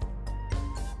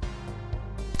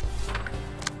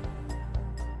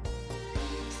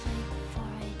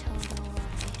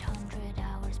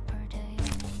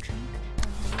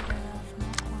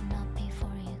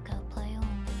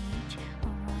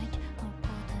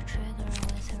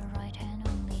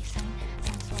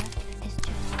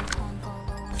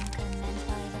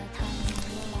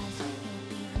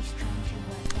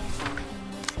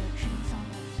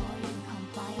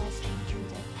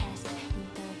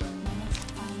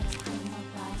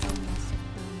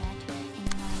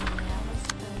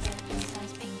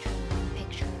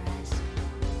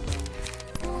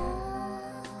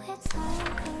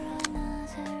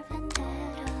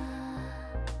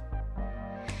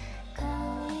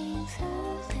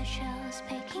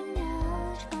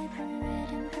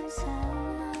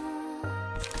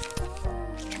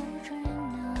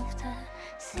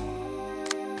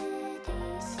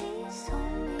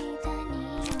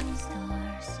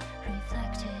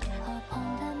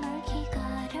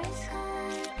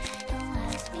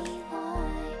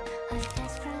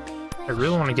 I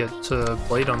really want to get to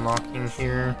blade unlocking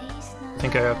here.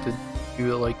 think I have to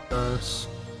do it like this.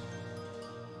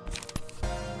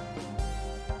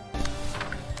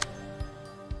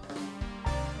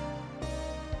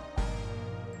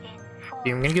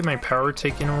 Okay, I'm gonna get my power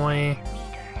taken away.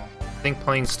 I think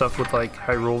playing stuff with like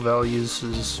high roll values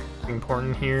is pretty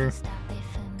important here.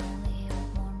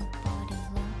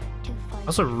 I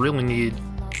also really need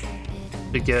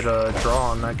to get a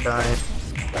draw on that guy.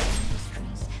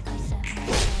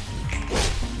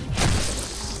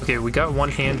 Okay, we got one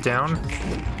hand down.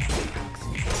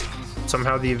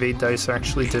 Somehow the evade dice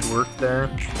actually did work there.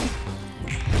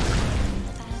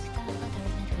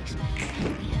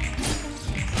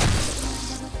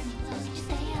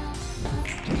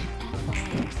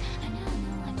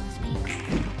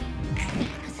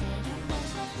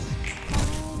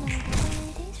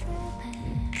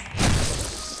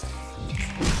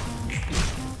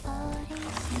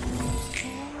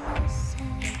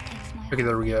 Okay,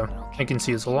 there we go. I can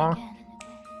see it's a lock.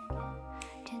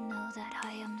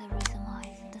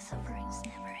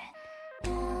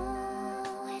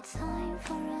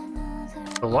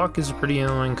 The lock is a pretty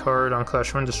annoying card on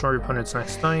Clash 1. Destroy your opponent's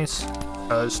next dice.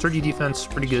 Sturdy defense,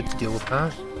 pretty good to deal with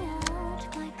that.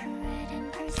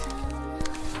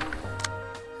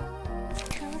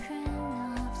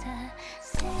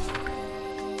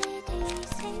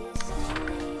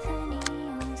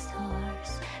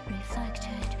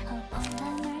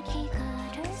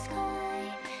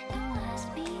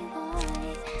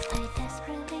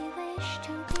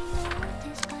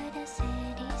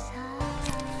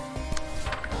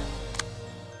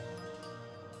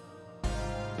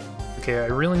 Okay, I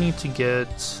really need to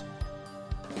get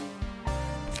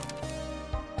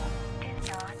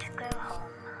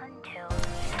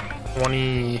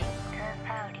 20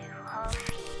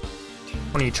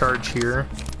 charge here.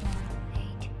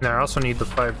 Now I also need the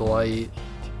 5 light.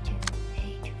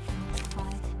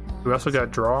 We also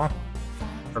got draw.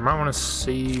 I might want to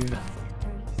save.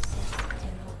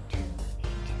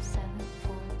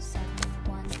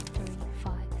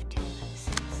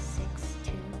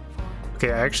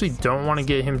 Okay, I actually don't want to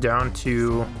get him down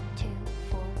to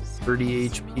 30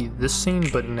 HP this scene,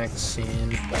 but next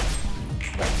scene.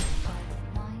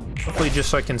 Hopefully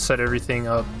just so I can set everything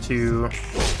up to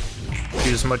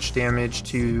do as much damage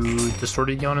to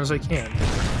Distorted Yawn as I can.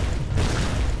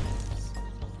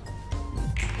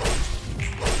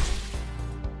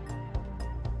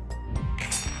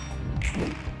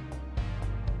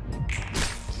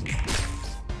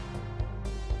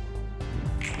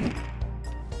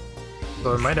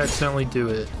 So I might accidentally do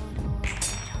it.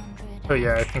 Oh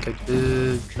yeah, I think I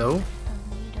did. No?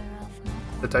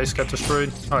 The dice got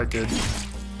destroyed? Oh, I did.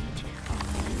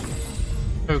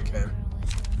 Okay.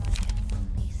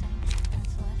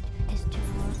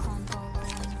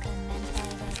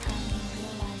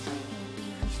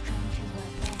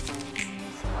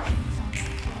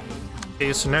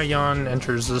 Okay, so now Yawn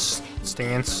enters this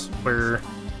stance where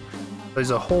there's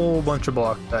a whole bunch of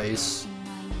block dice.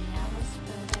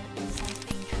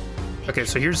 Okay,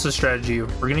 so here's the strategy.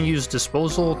 We're gonna use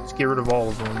Disposal to get rid of all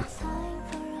of them.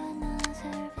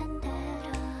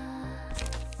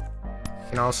 You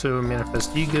can also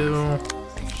Manifest Ego.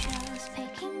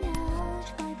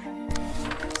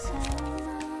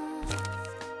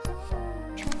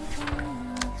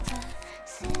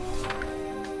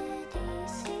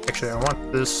 Actually, I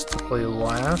want this to play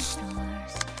last,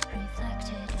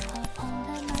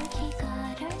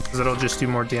 because it'll just do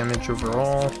more damage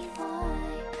overall.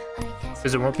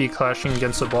 Because it won't be clashing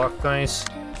against the block dice.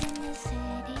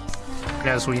 And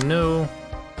as we know,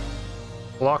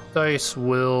 block dice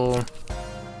will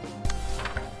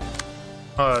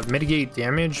mitigate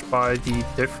damage by the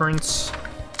difference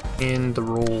in the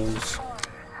rolls.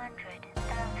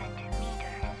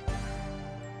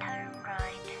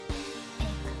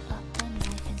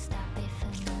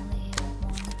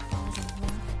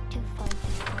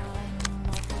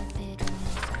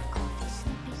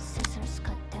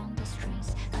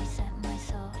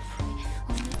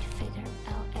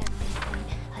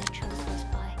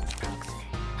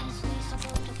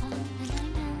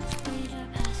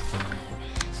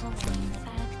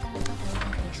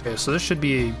 Okay, so this should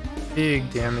be a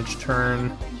big damage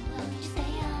turn.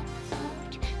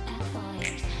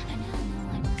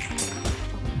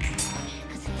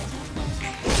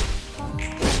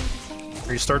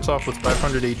 He starts off with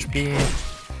 500 HP.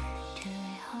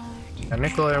 And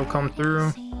Nikolai will come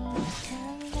through.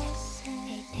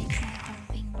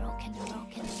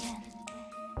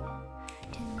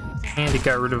 And he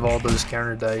got rid of all those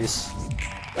counter dice.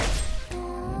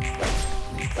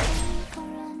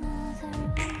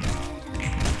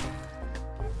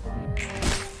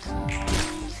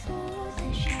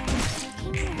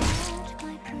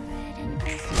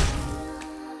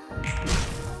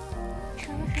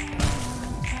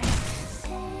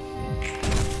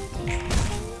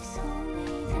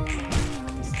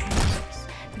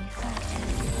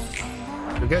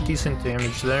 got decent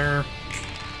damage there. Of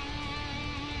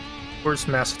course,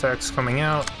 mass attacks coming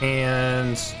out,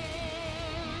 and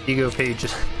Ego Page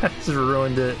has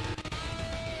ruined it.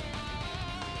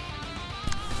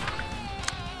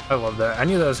 I love that. I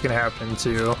knew that was gonna happen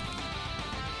too.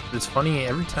 It's funny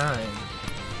every time.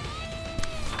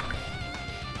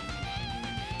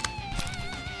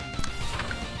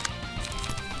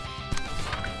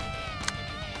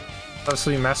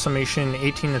 Obviously, mass summation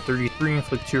 18 to 33,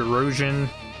 inflict 2 erosion.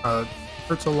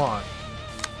 Hurts a lot.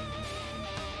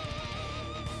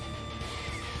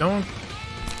 Don't.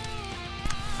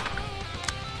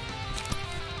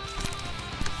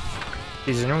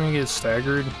 Is anyone gonna get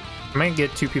staggered? I might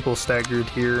get 2 people staggered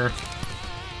here.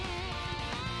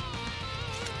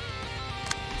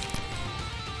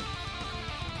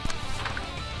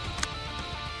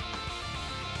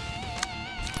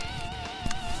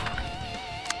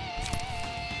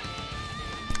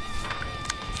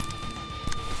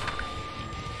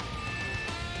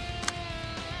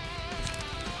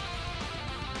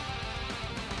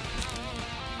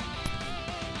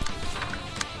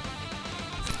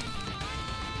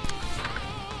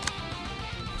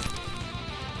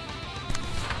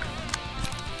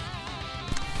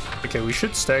 Okay, we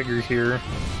should stagger here.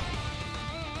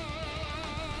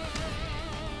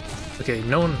 Okay,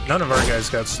 none of our guys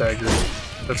got staggered.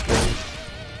 That's good.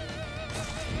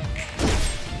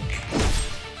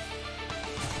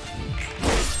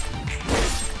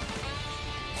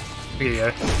 Okay,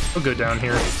 yeah, we'll go down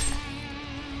here.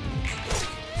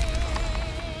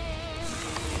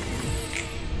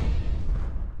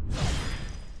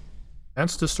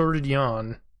 That's Distorted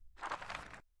Yawn.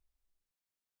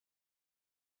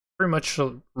 Very much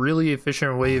a really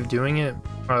efficient way of doing it.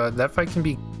 That fight can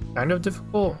be kind of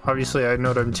difficult. Obviously, I know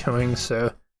what I'm doing,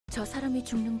 so brought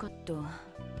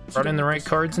in the right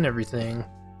cards and everything.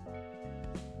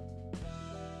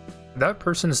 That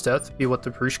person's death be what the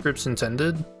prescripts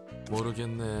intended?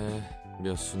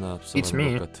 Beats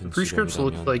me. The prescripts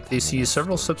look like they see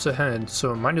several steps ahead,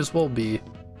 so it might as well be.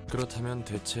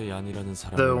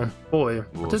 Though, boy,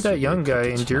 what did that young guy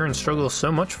endure and struggle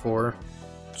so much for?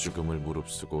 He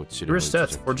risked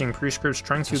death, forging prescripts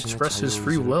trying to express his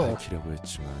free will.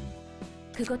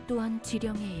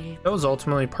 That was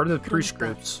ultimately part of the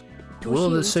prescripts, the will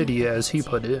of the city, as he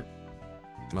put it.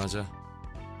 Yep,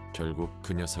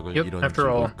 after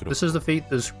all, this is the fate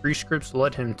those prescripts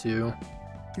led him to.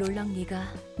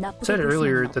 I said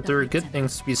earlier that there are good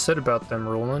things to be said about them,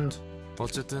 Roland.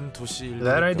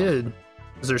 That I did.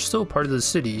 They're still part of the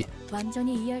city.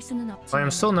 I am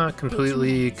still not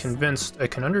completely convinced I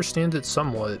can understand it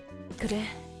somewhat.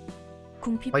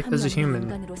 Life as a human,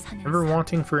 never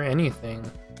wanting for anything.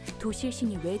 What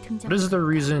is the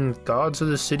reason gods of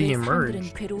the city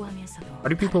emerge? Why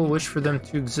do people wish for them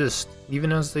to exist,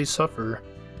 even as they suffer?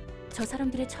 I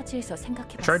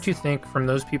try to think from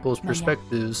those people's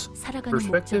perspectives, the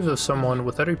perspective of someone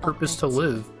without a purpose to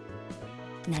live.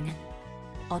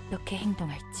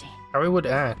 How I would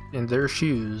act in their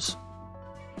shoes.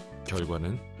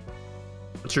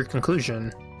 What's your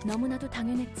conclusion?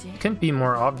 It couldn't be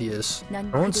more obvious. I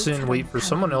won't sit and wait for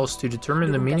someone else to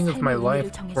determine the meaning of my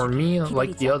life for me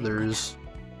like the others.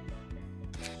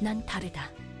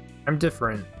 I'm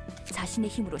different.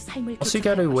 I'll seek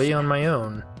out a way on my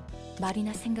own.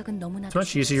 It's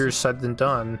much easier said than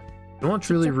done. They won't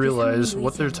really realize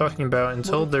what they're talking about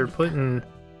until they're put in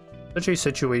such a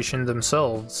situation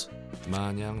themselves.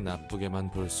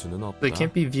 They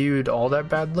can't be viewed all that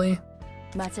badly?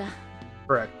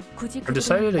 Correct. I've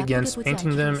decided against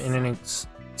painting them in an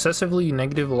excessively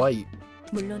negative light.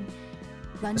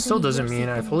 It still doesn't mean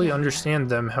I fully understand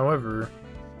them, however.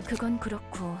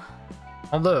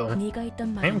 Although,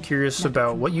 I am curious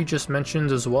about what you just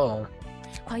mentioned as well.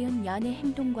 I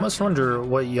must wonder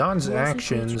what Jan's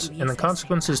actions and the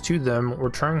consequences to them were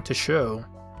trying to show.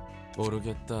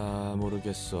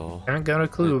 Haven't got a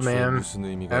clue, ma'am.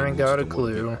 Haven't got a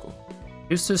clue.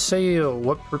 Who's to say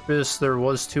what purpose there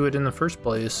was to it in the first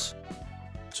place?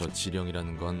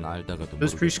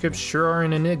 Those prescripts sure are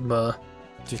an enigma.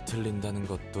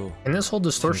 In this whole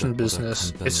distortion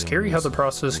business, it's scary how the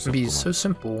process can be so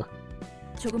simple.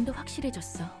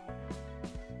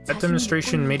 That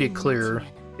demonstration made it clear.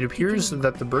 It appears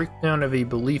that the breakdown of a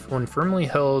belief when firmly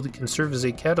held can serve as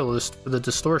a catalyst for the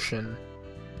distortion.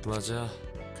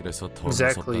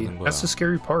 Exactly, that's the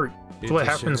scary part. It's what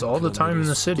happens all the time in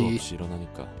the city.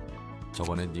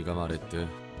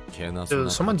 So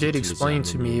someone did explain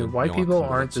to me why people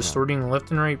aren't distorting left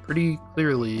and right pretty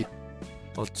clearly.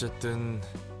 Either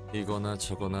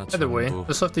way,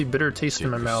 this left a bitter taste in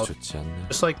my mouth,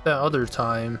 just like that other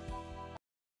time.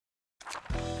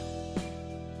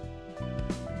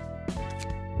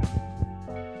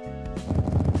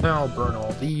 I'll burn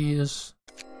all these.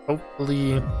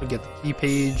 Hopefully, we get the key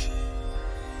page.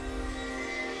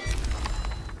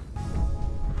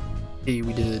 Hey,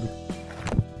 we did.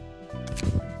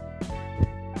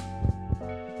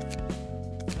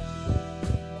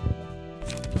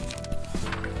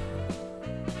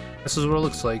 This is what it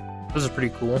looks like. This is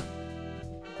pretty cool.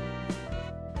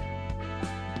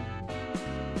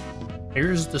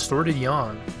 Here's Distorted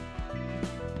Yawn.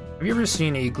 Have you ever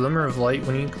seen a glimmer of light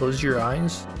when you close your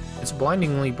eyes? It's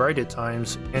blindingly bright at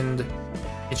times, and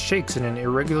it shakes in an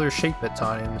irregular shape at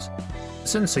times. The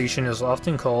sensation is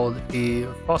often called a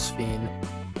phosphene.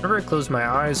 Whenever I close my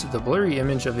eyes, the blurry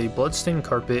image of a bloodstained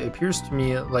carpet appears to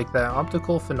me like that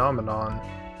optical phenomenon.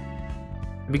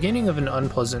 The beginning of an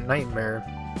unpleasant nightmare.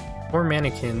 4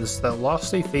 mannequins that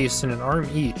lost a face and an arm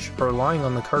each are lying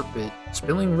on the carpet,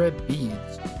 spilling red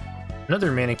beads.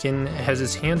 Another mannequin has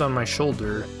its hand on my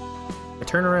shoulder. I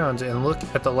turn around and look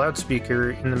at the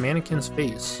loudspeaker in the mannequin's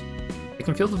face. I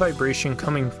can feel the vibration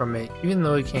coming from it, even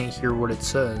though I can't hear what it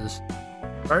says.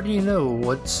 I already know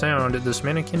what sound this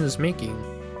mannequin is making.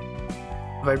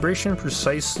 The vibration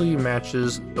precisely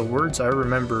matches the words I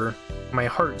remember. My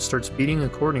heart starts beating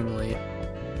accordingly.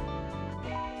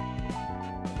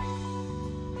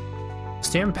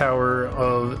 Stand power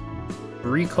of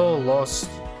recall lost.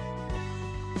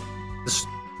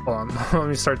 Hold on, let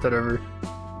me start that over.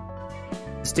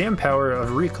 This damn power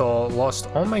of recall lost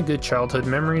all my good childhood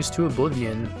memories to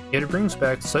oblivion, yet it brings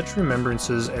back such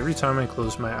remembrances every time I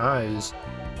close my eyes.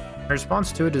 My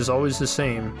response to it is always the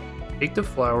same. Take the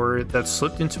flower that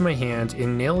slipped into my hand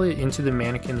and nail it into the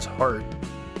mannequin's heart.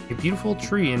 A beautiful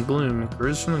tree in bloom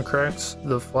grows from the cracks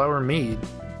the flower made.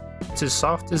 It's as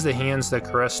soft as the hands that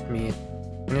caressed me,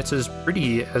 and it's as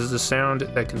pretty as the sound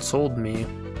that consoled me,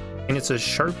 and it's as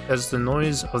sharp as the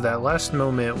noise of that last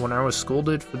moment when I was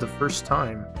scolded for the first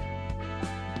time.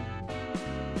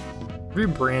 Every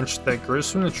branch that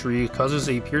grows from the tree causes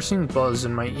a piercing buzz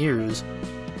in my ears,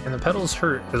 and the petals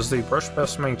hurt as they brush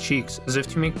past my cheeks as if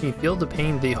to make me feel the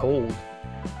pain they hold.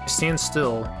 I stand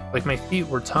still, like my feet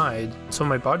were tied, so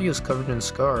my body is covered in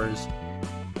scars.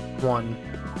 1.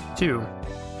 2.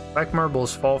 Black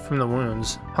marbles fall from the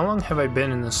wounds. How long have I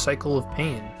been in this cycle of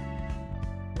pain?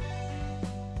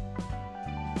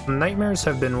 The nightmares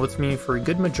have been with me for a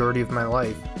good majority of my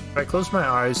life. If I close my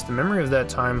eyes, the memory of that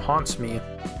time haunts me.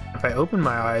 If I open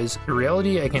my eyes, a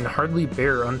reality I can hardly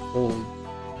bear unfolds.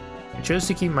 I chose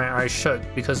to keep my eyes shut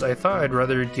because I thought I'd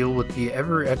rather deal with the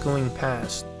ever-echoing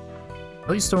past. At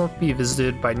least I won't be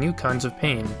visited by new kinds of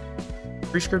pain.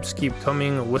 Prescripts keep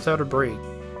coming without a break.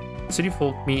 City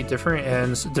folk meet different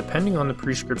ends depending on the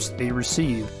prescripts they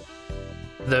receive,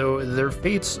 though their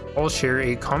fates all share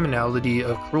a commonality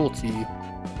of cruelty.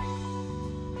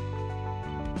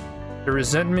 The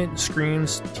resentment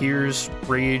screams, tears,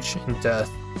 rage, and death.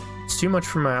 It's too much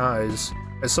for my eyes.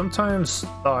 I sometimes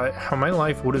thought how my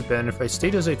life would have been if I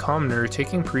stayed as a commoner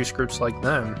taking prescripts like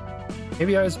them.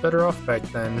 Maybe I was better off back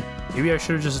then. Maybe I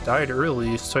should have just died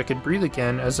early so I could breathe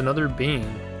again as another being.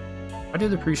 Why did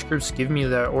the prescripts give me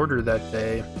that order that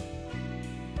day?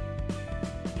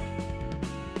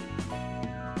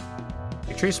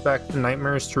 I traced back the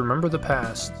nightmares to remember the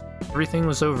past. Everything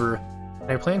was over,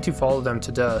 and I planned to follow them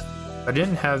to death. I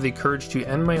didn't have the courage to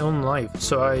end my own life,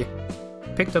 so I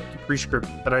picked up the prescript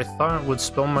that I thought would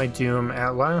spell my doom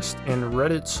at last and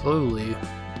read it slowly.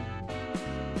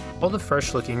 All the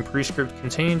fresh-looking prescript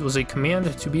contained was a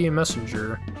command to be a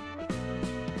messenger.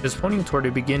 It was pointing toward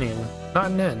a beginning,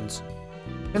 not an end.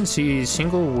 I didn't see a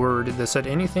single word that said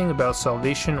anything about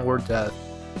salvation or death.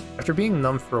 After being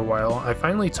numb for a while, I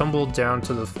finally tumbled down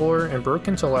to the floor and broke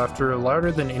into laughter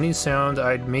louder than any sound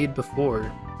I'd made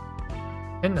before.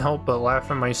 I didn't help but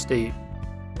laugh at my state.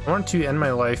 I wanted to end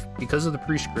my life because of the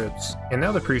prescripts, and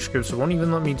now the prescripts won't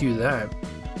even let me do that.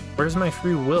 Where's my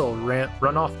free will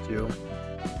run off to?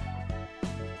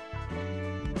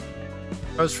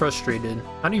 I was frustrated.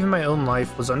 Not even my own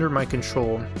life was under my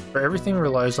control, for everything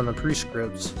relies on the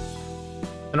prescripts.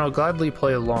 And I'll gladly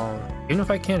play along. Even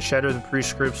if I can't shatter the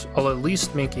prescripts, I'll at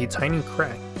least make a tiny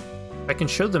crack. If I can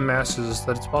show the masses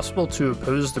that it's possible to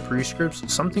oppose the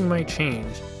prescripts, something might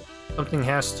change. Something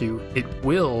has to. It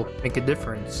will make a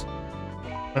difference.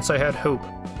 Once I had hope,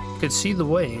 I could see the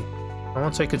way. And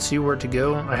once I could see where to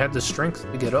go, I had the strength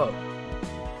to get up.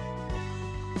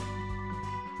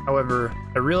 However,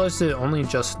 I realized it only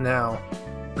just now.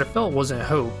 What I felt wasn't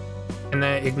hope, and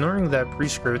that ignoring that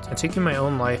prescript and taking my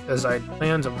own life as I'd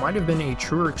planned might have been a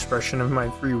truer expression of my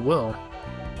free will.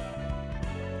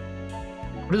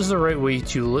 What is the right way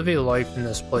to live a life in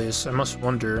this place, I must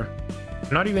wonder.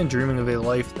 I'm not even dreaming of a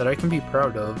life that I can be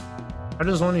proud of. How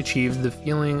does one achieve the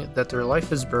feeling that their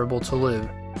life is bearable to live?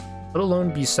 let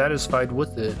alone be satisfied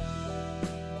with it.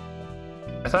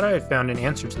 I thought I had found an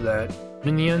answer to that, but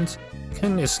in the end, I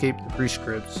couldn't escape the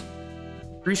prescripts.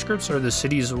 Prescripts are the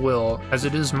city's will, as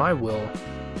it is my will.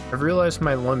 I've realized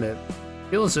my limit. I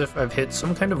feel as if I've hit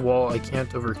some kind of wall I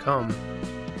can't overcome.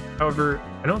 However,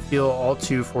 I don't feel all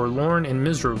too forlorn and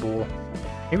miserable.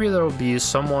 Maybe there will be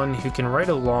someone who can ride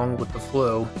along with the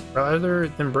flow, rather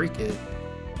than break it.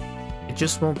 It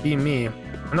just won't be me.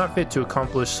 I'm not fit to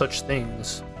accomplish such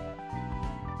things.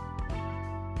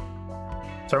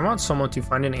 So I want someone to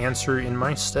find an answer in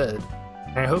my stead,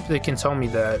 and I hope they can tell me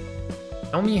that.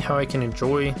 Tell me how I can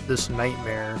enjoy this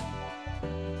nightmare.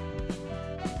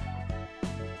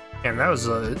 And that was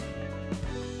a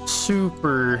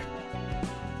super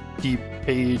deep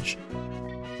page.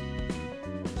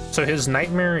 So his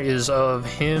nightmare is of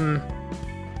him,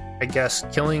 I guess,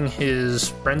 killing his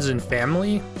friends and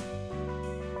family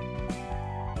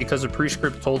because a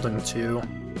prescript told him to.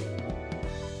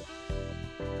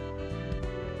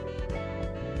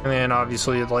 And then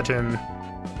obviously it led him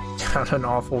down an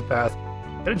awful path.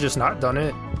 Could have just not done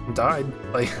it and died,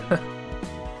 like,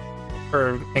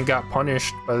 and got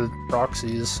punished by the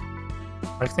proxies.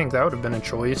 I think that would have been a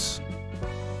choice.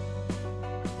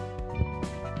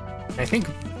 I think,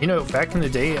 you know, back in the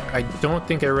day, I don't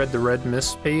think I read the Red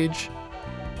Mist page.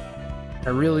 I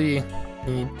really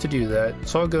need to do that,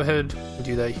 so I'll go ahead and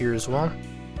do that here as well.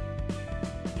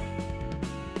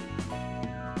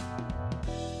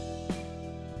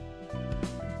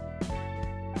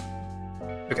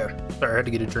 Okay, sorry, I had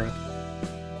to get a drink.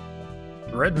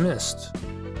 Red Mist.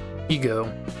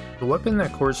 Ego. The weapon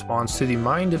that corresponds to the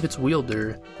mind of its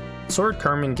wielder. The sword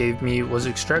Carmen gave me was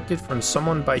extracted from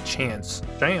someone by chance.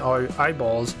 Giant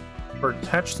eyeballs were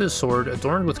attached to the sword,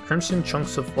 adorned with crimson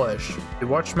chunks of flesh. They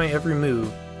watched my every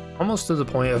move, almost to the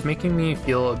point of making me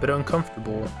feel a bit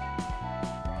uncomfortable.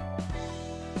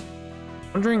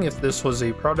 Wondering if this was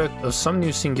a product of some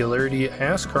new singularity, I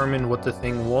asked Carmen what the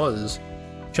thing was.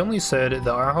 She only said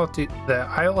that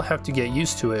I'll have to get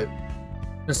used to it,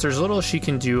 since there's little she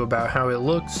can do about how it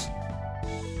looks.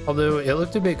 Although it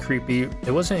looked a bit creepy,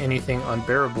 it wasn't anything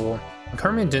unbearable, and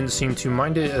Carmen didn't seem to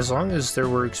mind it as long as there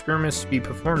were experiments to be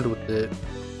performed with it.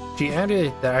 She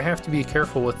added that I have to be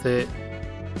careful with it,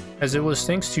 as it was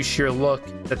thanks to sheer luck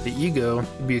that the ego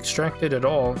could be extracted at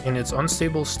all in its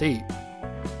unstable state.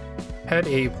 I had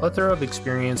a plethora of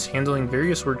experience handling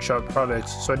various workshop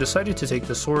products, so I decided to take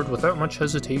the sword without much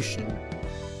hesitation.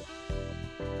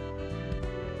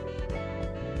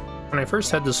 When I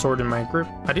first had the sword in my grip,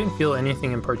 I didn't feel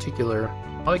anything in particular.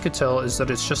 All I could tell is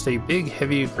that it's just a big,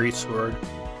 heavy greatsword.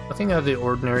 Nothing out of the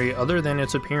ordinary other than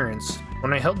its appearance.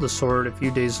 When I held the sword a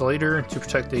few days later to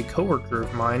protect a coworker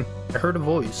of mine, I heard a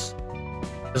voice.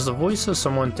 It was the voice of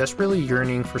someone desperately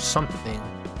yearning for something.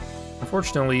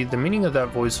 Unfortunately, the meaning of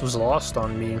that voice was lost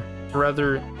on me. Or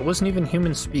rather, it wasn't even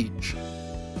human speech.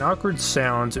 An awkward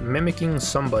sound mimicking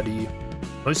somebody.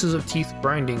 Noises of teeth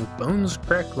grinding, bones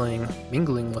crackling,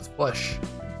 mingling with flesh.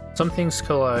 Some things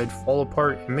collide, fall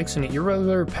apart, and mix in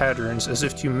irregular patterns as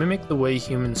if to mimic the way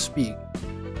humans speak.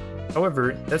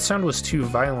 However, that sound was too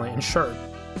violent and sharp.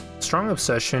 A strong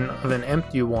obsession of an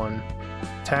empty one.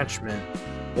 Attachment.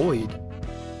 Void.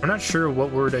 I'm not sure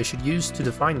what word I should use to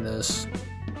define this.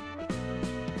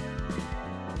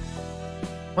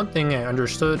 One thing I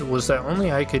understood was that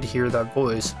only I could hear that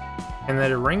voice, and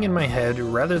that it rang in my head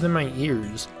rather than my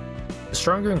ears. The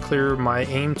stronger and clearer my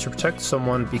aim to protect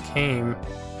someone became,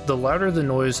 the louder the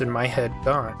noise in my head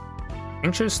got.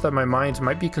 Anxious that my mind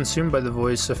might be consumed by the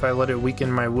voice if I let it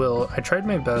weaken my will, I tried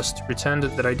my best to pretend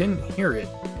that I didn't hear it.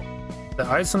 The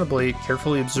eyes on the blade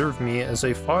carefully observed me as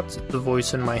I fought the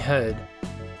voice in my head.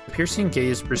 The piercing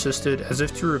gaze persisted as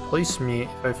if to replace me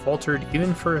if I faltered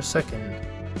even for a second.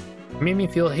 It made me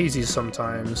feel hazy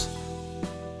sometimes.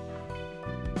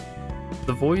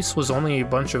 The voice was only a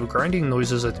bunch of grinding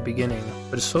noises at the beginning,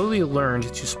 but it slowly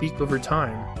learned to speak over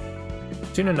time.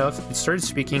 Soon enough, it started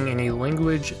speaking in a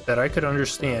language that I could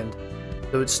understand,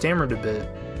 though it stammered a bit.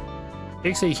 It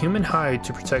takes a human hide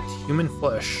to protect human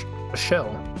flesh, a shell.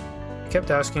 I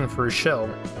kept asking for a shell.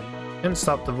 It didn't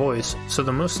stop the voice, so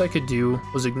the most I could do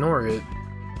was ignore it.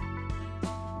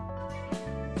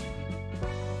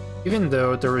 Even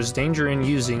though there was danger in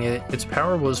using it, its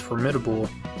power was formidable.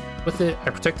 With it, I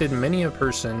protected many a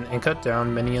person and cut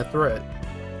down many a threat.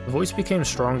 The voice became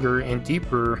stronger and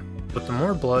deeper with the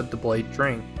more blood the blade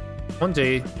drank. One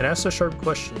day, it asked a sharp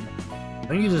question.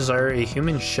 Don't you desire a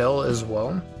human shell as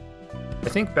well? I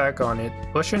think back on it, the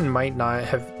question might not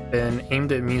have been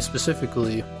aimed at me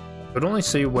specifically. It would only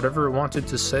say whatever it wanted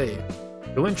to say.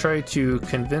 It wouldn't try to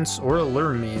convince or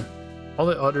allure me.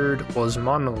 All it uttered was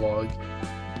monologue.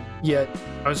 Yet,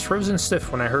 I was frozen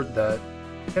stiff when I heard that.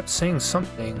 I kept saying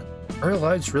something. Are our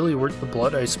lives really worth the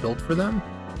blood I spilled for them?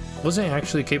 I wasn't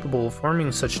actually capable of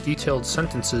forming such detailed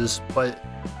sentences, but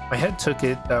my head took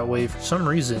it that way for some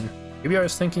reason. Maybe I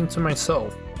was thinking to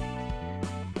myself.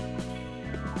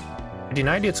 I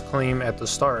denied its claim at the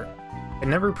start. I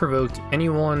never provoked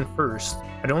anyone first.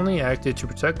 I'd only acted to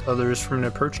protect others from an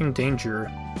approaching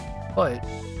danger. But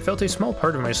I felt a small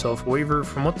part of myself waver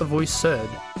from what the voice said.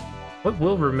 What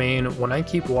will remain when I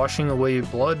keep washing away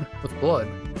blood with blood?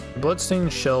 The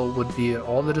bloodstained shell would be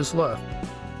all that is left.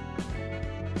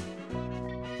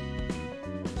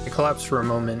 I collapsed for a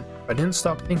moment, but I didn't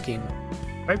stop thinking.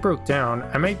 If I broke down,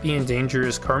 I might be in danger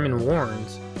as Carmen warned.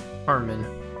 Carmen.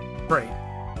 Right.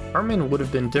 Carmen would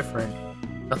have been different.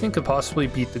 Nothing could possibly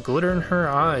beat the glitter in her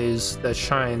eyes that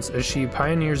shines as she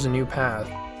pioneers a new path.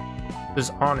 Those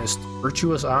honest,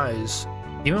 virtuous eyes.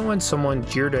 Even when someone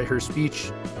jeered at her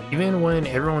speech, even when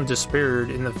everyone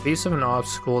despaired in the face of an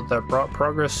obstacle that brought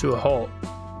progress to a halt,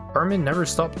 Carmen never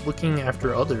stopped looking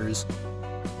after others.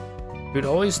 It would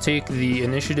always take the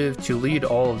initiative to lead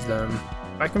all of them.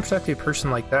 If I can protect a person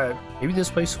like that, maybe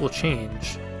this place will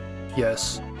change.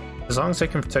 Yes, as long as I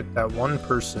can protect that one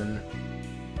person.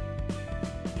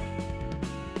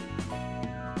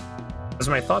 As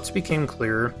my thoughts became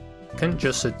clearer, I couldn't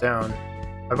just sit down.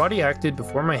 My body acted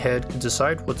before my head could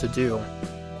decide what to do.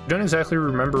 I don't exactly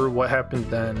remember what happened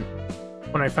then.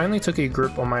 When I finally took a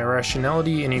grip on my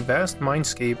rationality in a vast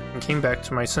mindscape and came back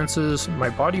to my senses, my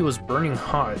body was burning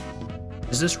hot.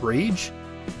 Is this rage?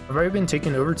 Have I been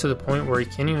taken over to the point where I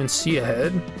can't even see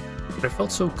ahead? But I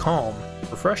felt so calm,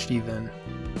 refreshed even.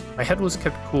 My head was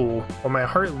kept cool, while my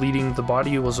heart leading the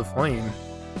body was aflame.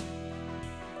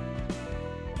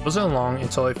 It wasn't long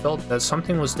until I felt that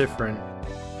something was different.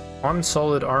 On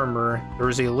solid armor, there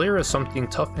was a layer of something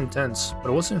tough and dense, but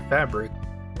it wasn't fabric.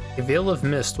 A veil of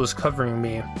mist was covering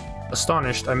me.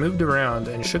 Astonished, I moved around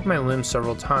and shook my limbs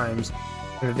several times,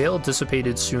 and the veil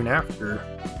dissipated soon after.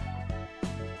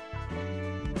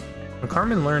 When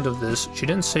Carmen learned of this, she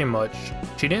didn't say much.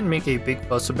 She didn't make a big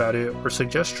fuss about it or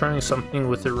suggest trying something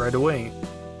with it right away.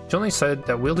 She only said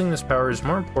that wielding this power is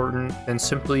more important than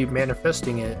simply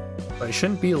manifesting it, but I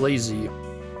shouldn't be lazy.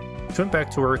 She went back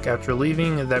to work after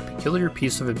leaving that peculiar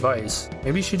piece of advice.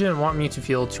 Maybe she didn't want me to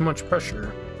feel too much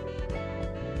pressure.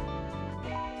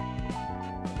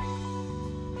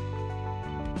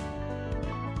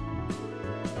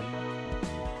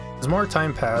 As more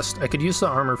time passed, I could use the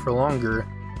armor for longer,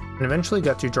 and eventually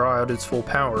got to draw out its full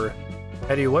power. I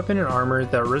had a weapon and armor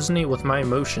that resonate with my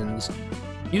emotions.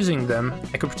 Using them,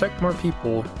 I could protect more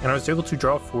people, and I was able to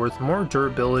draw forth more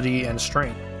durability and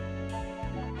strength.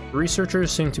 The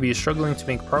researchers seemed to be struggling to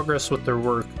make progress with their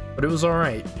work, but it was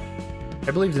alright.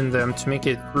 I believed in them to make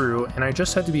it through, and I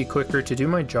just had to be quicker to do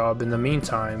my job in the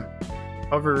meantime.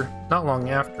 However, not long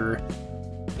after,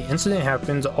 the incident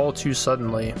happened all too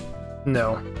suddenly.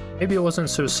 No, maybe it wasn't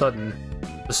so sudden.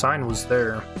 The sign was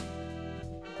there.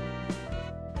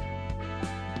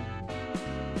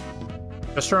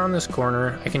 Just around this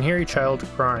corner, I can hear a child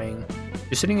crying.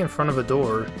 She's sitting in front of a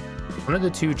door. One of the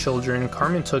two children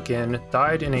Carmen took in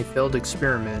died in a failed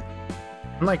experiment.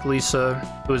 Unlike Lisa,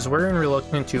 who was very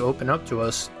reluctant to open up to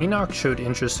us, Enoch showed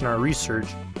interest in our research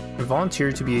and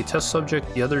volunteered to be a test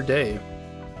subject the other day.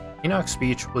 Enoch's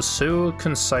speech was so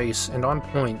concise and on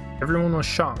point, everyone was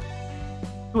shocked.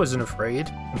 He wasn't afraid,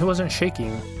 and he wasn't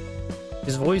shaking.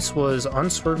 His voice was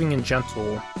unswerving and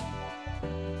gentle.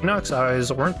 Enoch's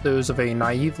eyes weren't those of a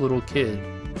naive little kid.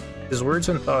 His words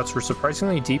and thoughts were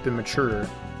surprisingly deep and mature.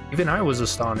 Even I was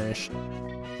astonished.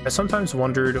 I sometimes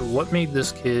wondered what made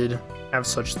this kid have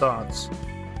such thoughts.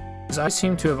 His eyes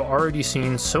seemed to have already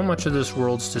seen so much of this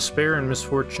world's despair and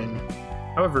misfortune.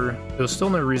 However, there was still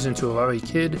no reason to allow a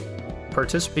kid to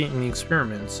participate in the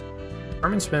experiments.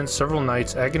 Carmen spent several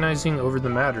nights agonizing over the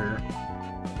matter.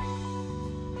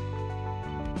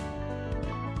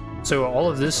 So all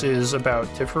of this is about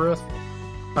Tifereth.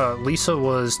 Lisa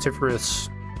was Tifereth's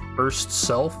first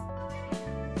self.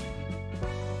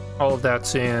 All of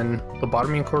that's in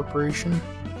Lobotomy Corporation.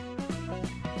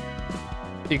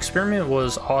 The experiment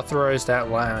was authorized at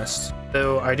last,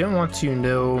 though I didn't want to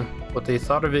know what they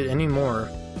thought of it anymore.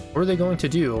 What were they going to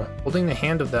do, holding the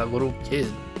hand of that little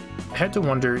kid? I had to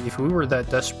wonder if we were that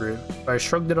desperate, but I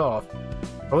shrugged it off.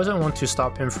 I wasn't one to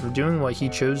stop him from doing what he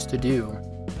chose to do.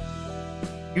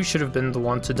 You should have been the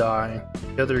one to die.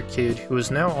 The other kid, who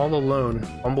was now all alone,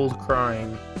 mumbled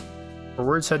crying. Her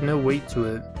words had no weight to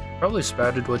it. Probably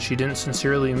spouted what she didn't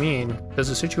sincerely mean, because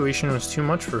the situation was too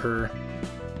much for her.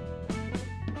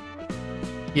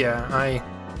 Yeah, I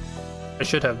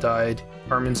should have died,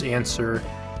 Carmen's answer,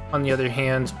 on the other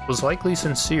hand, was likely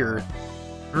sincere.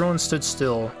 Everyone stood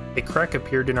still. A crack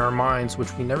appeared in our minds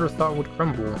which we never thought would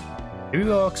crumble. Maybe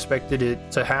we all expected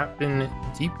it to happen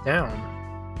deep down.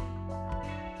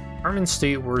 Carmen's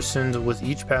state worsened with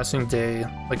each passing day,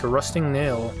 like a rusting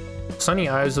nail. The sunny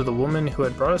eyes of the woman who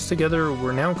had brought us together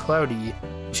were now cloudy,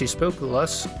 and she spoke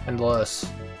less and less.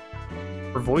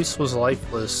 Her voice was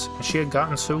lifeless, and she had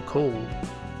gotten so cold.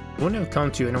 It wouldn't have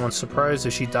come to anyone's surprise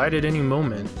if she died at any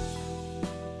moment.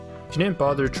 She didn't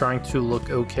bother trying to look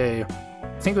okay.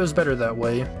 I think it was better that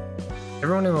way.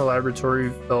 Everyone in the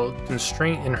laboratory felt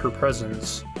constraint in her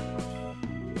presence.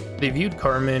 They viewed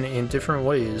Carmen in different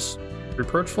ways.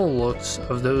 Reproachful looks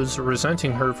of those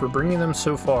resenting her for bringing them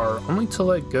so far, only to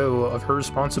let go of her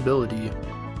responsibility.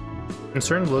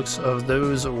 Concerned looks of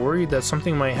those worried that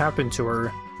something might happen to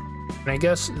her. And I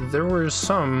guess there were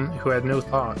some who had no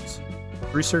thoughts.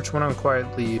 Research went on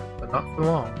quietly, but not for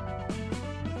long.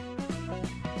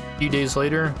 A few days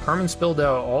later, Carmen spilled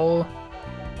out all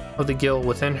of the guilt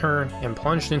within her and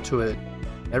plunged into it,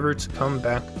 never to come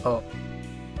back up.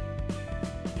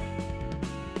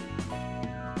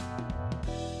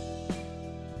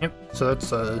 Yep, so that's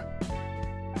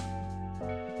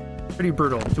pretty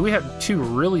brutal. Do we have two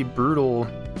really brutal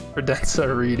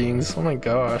Credenza readings? Oh my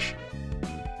gosh.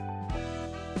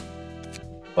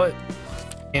 But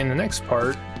in the next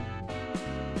part,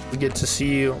 we get to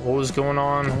see what was going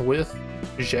on with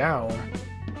Zhao.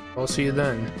 I'll see you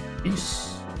then.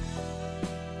 Peace.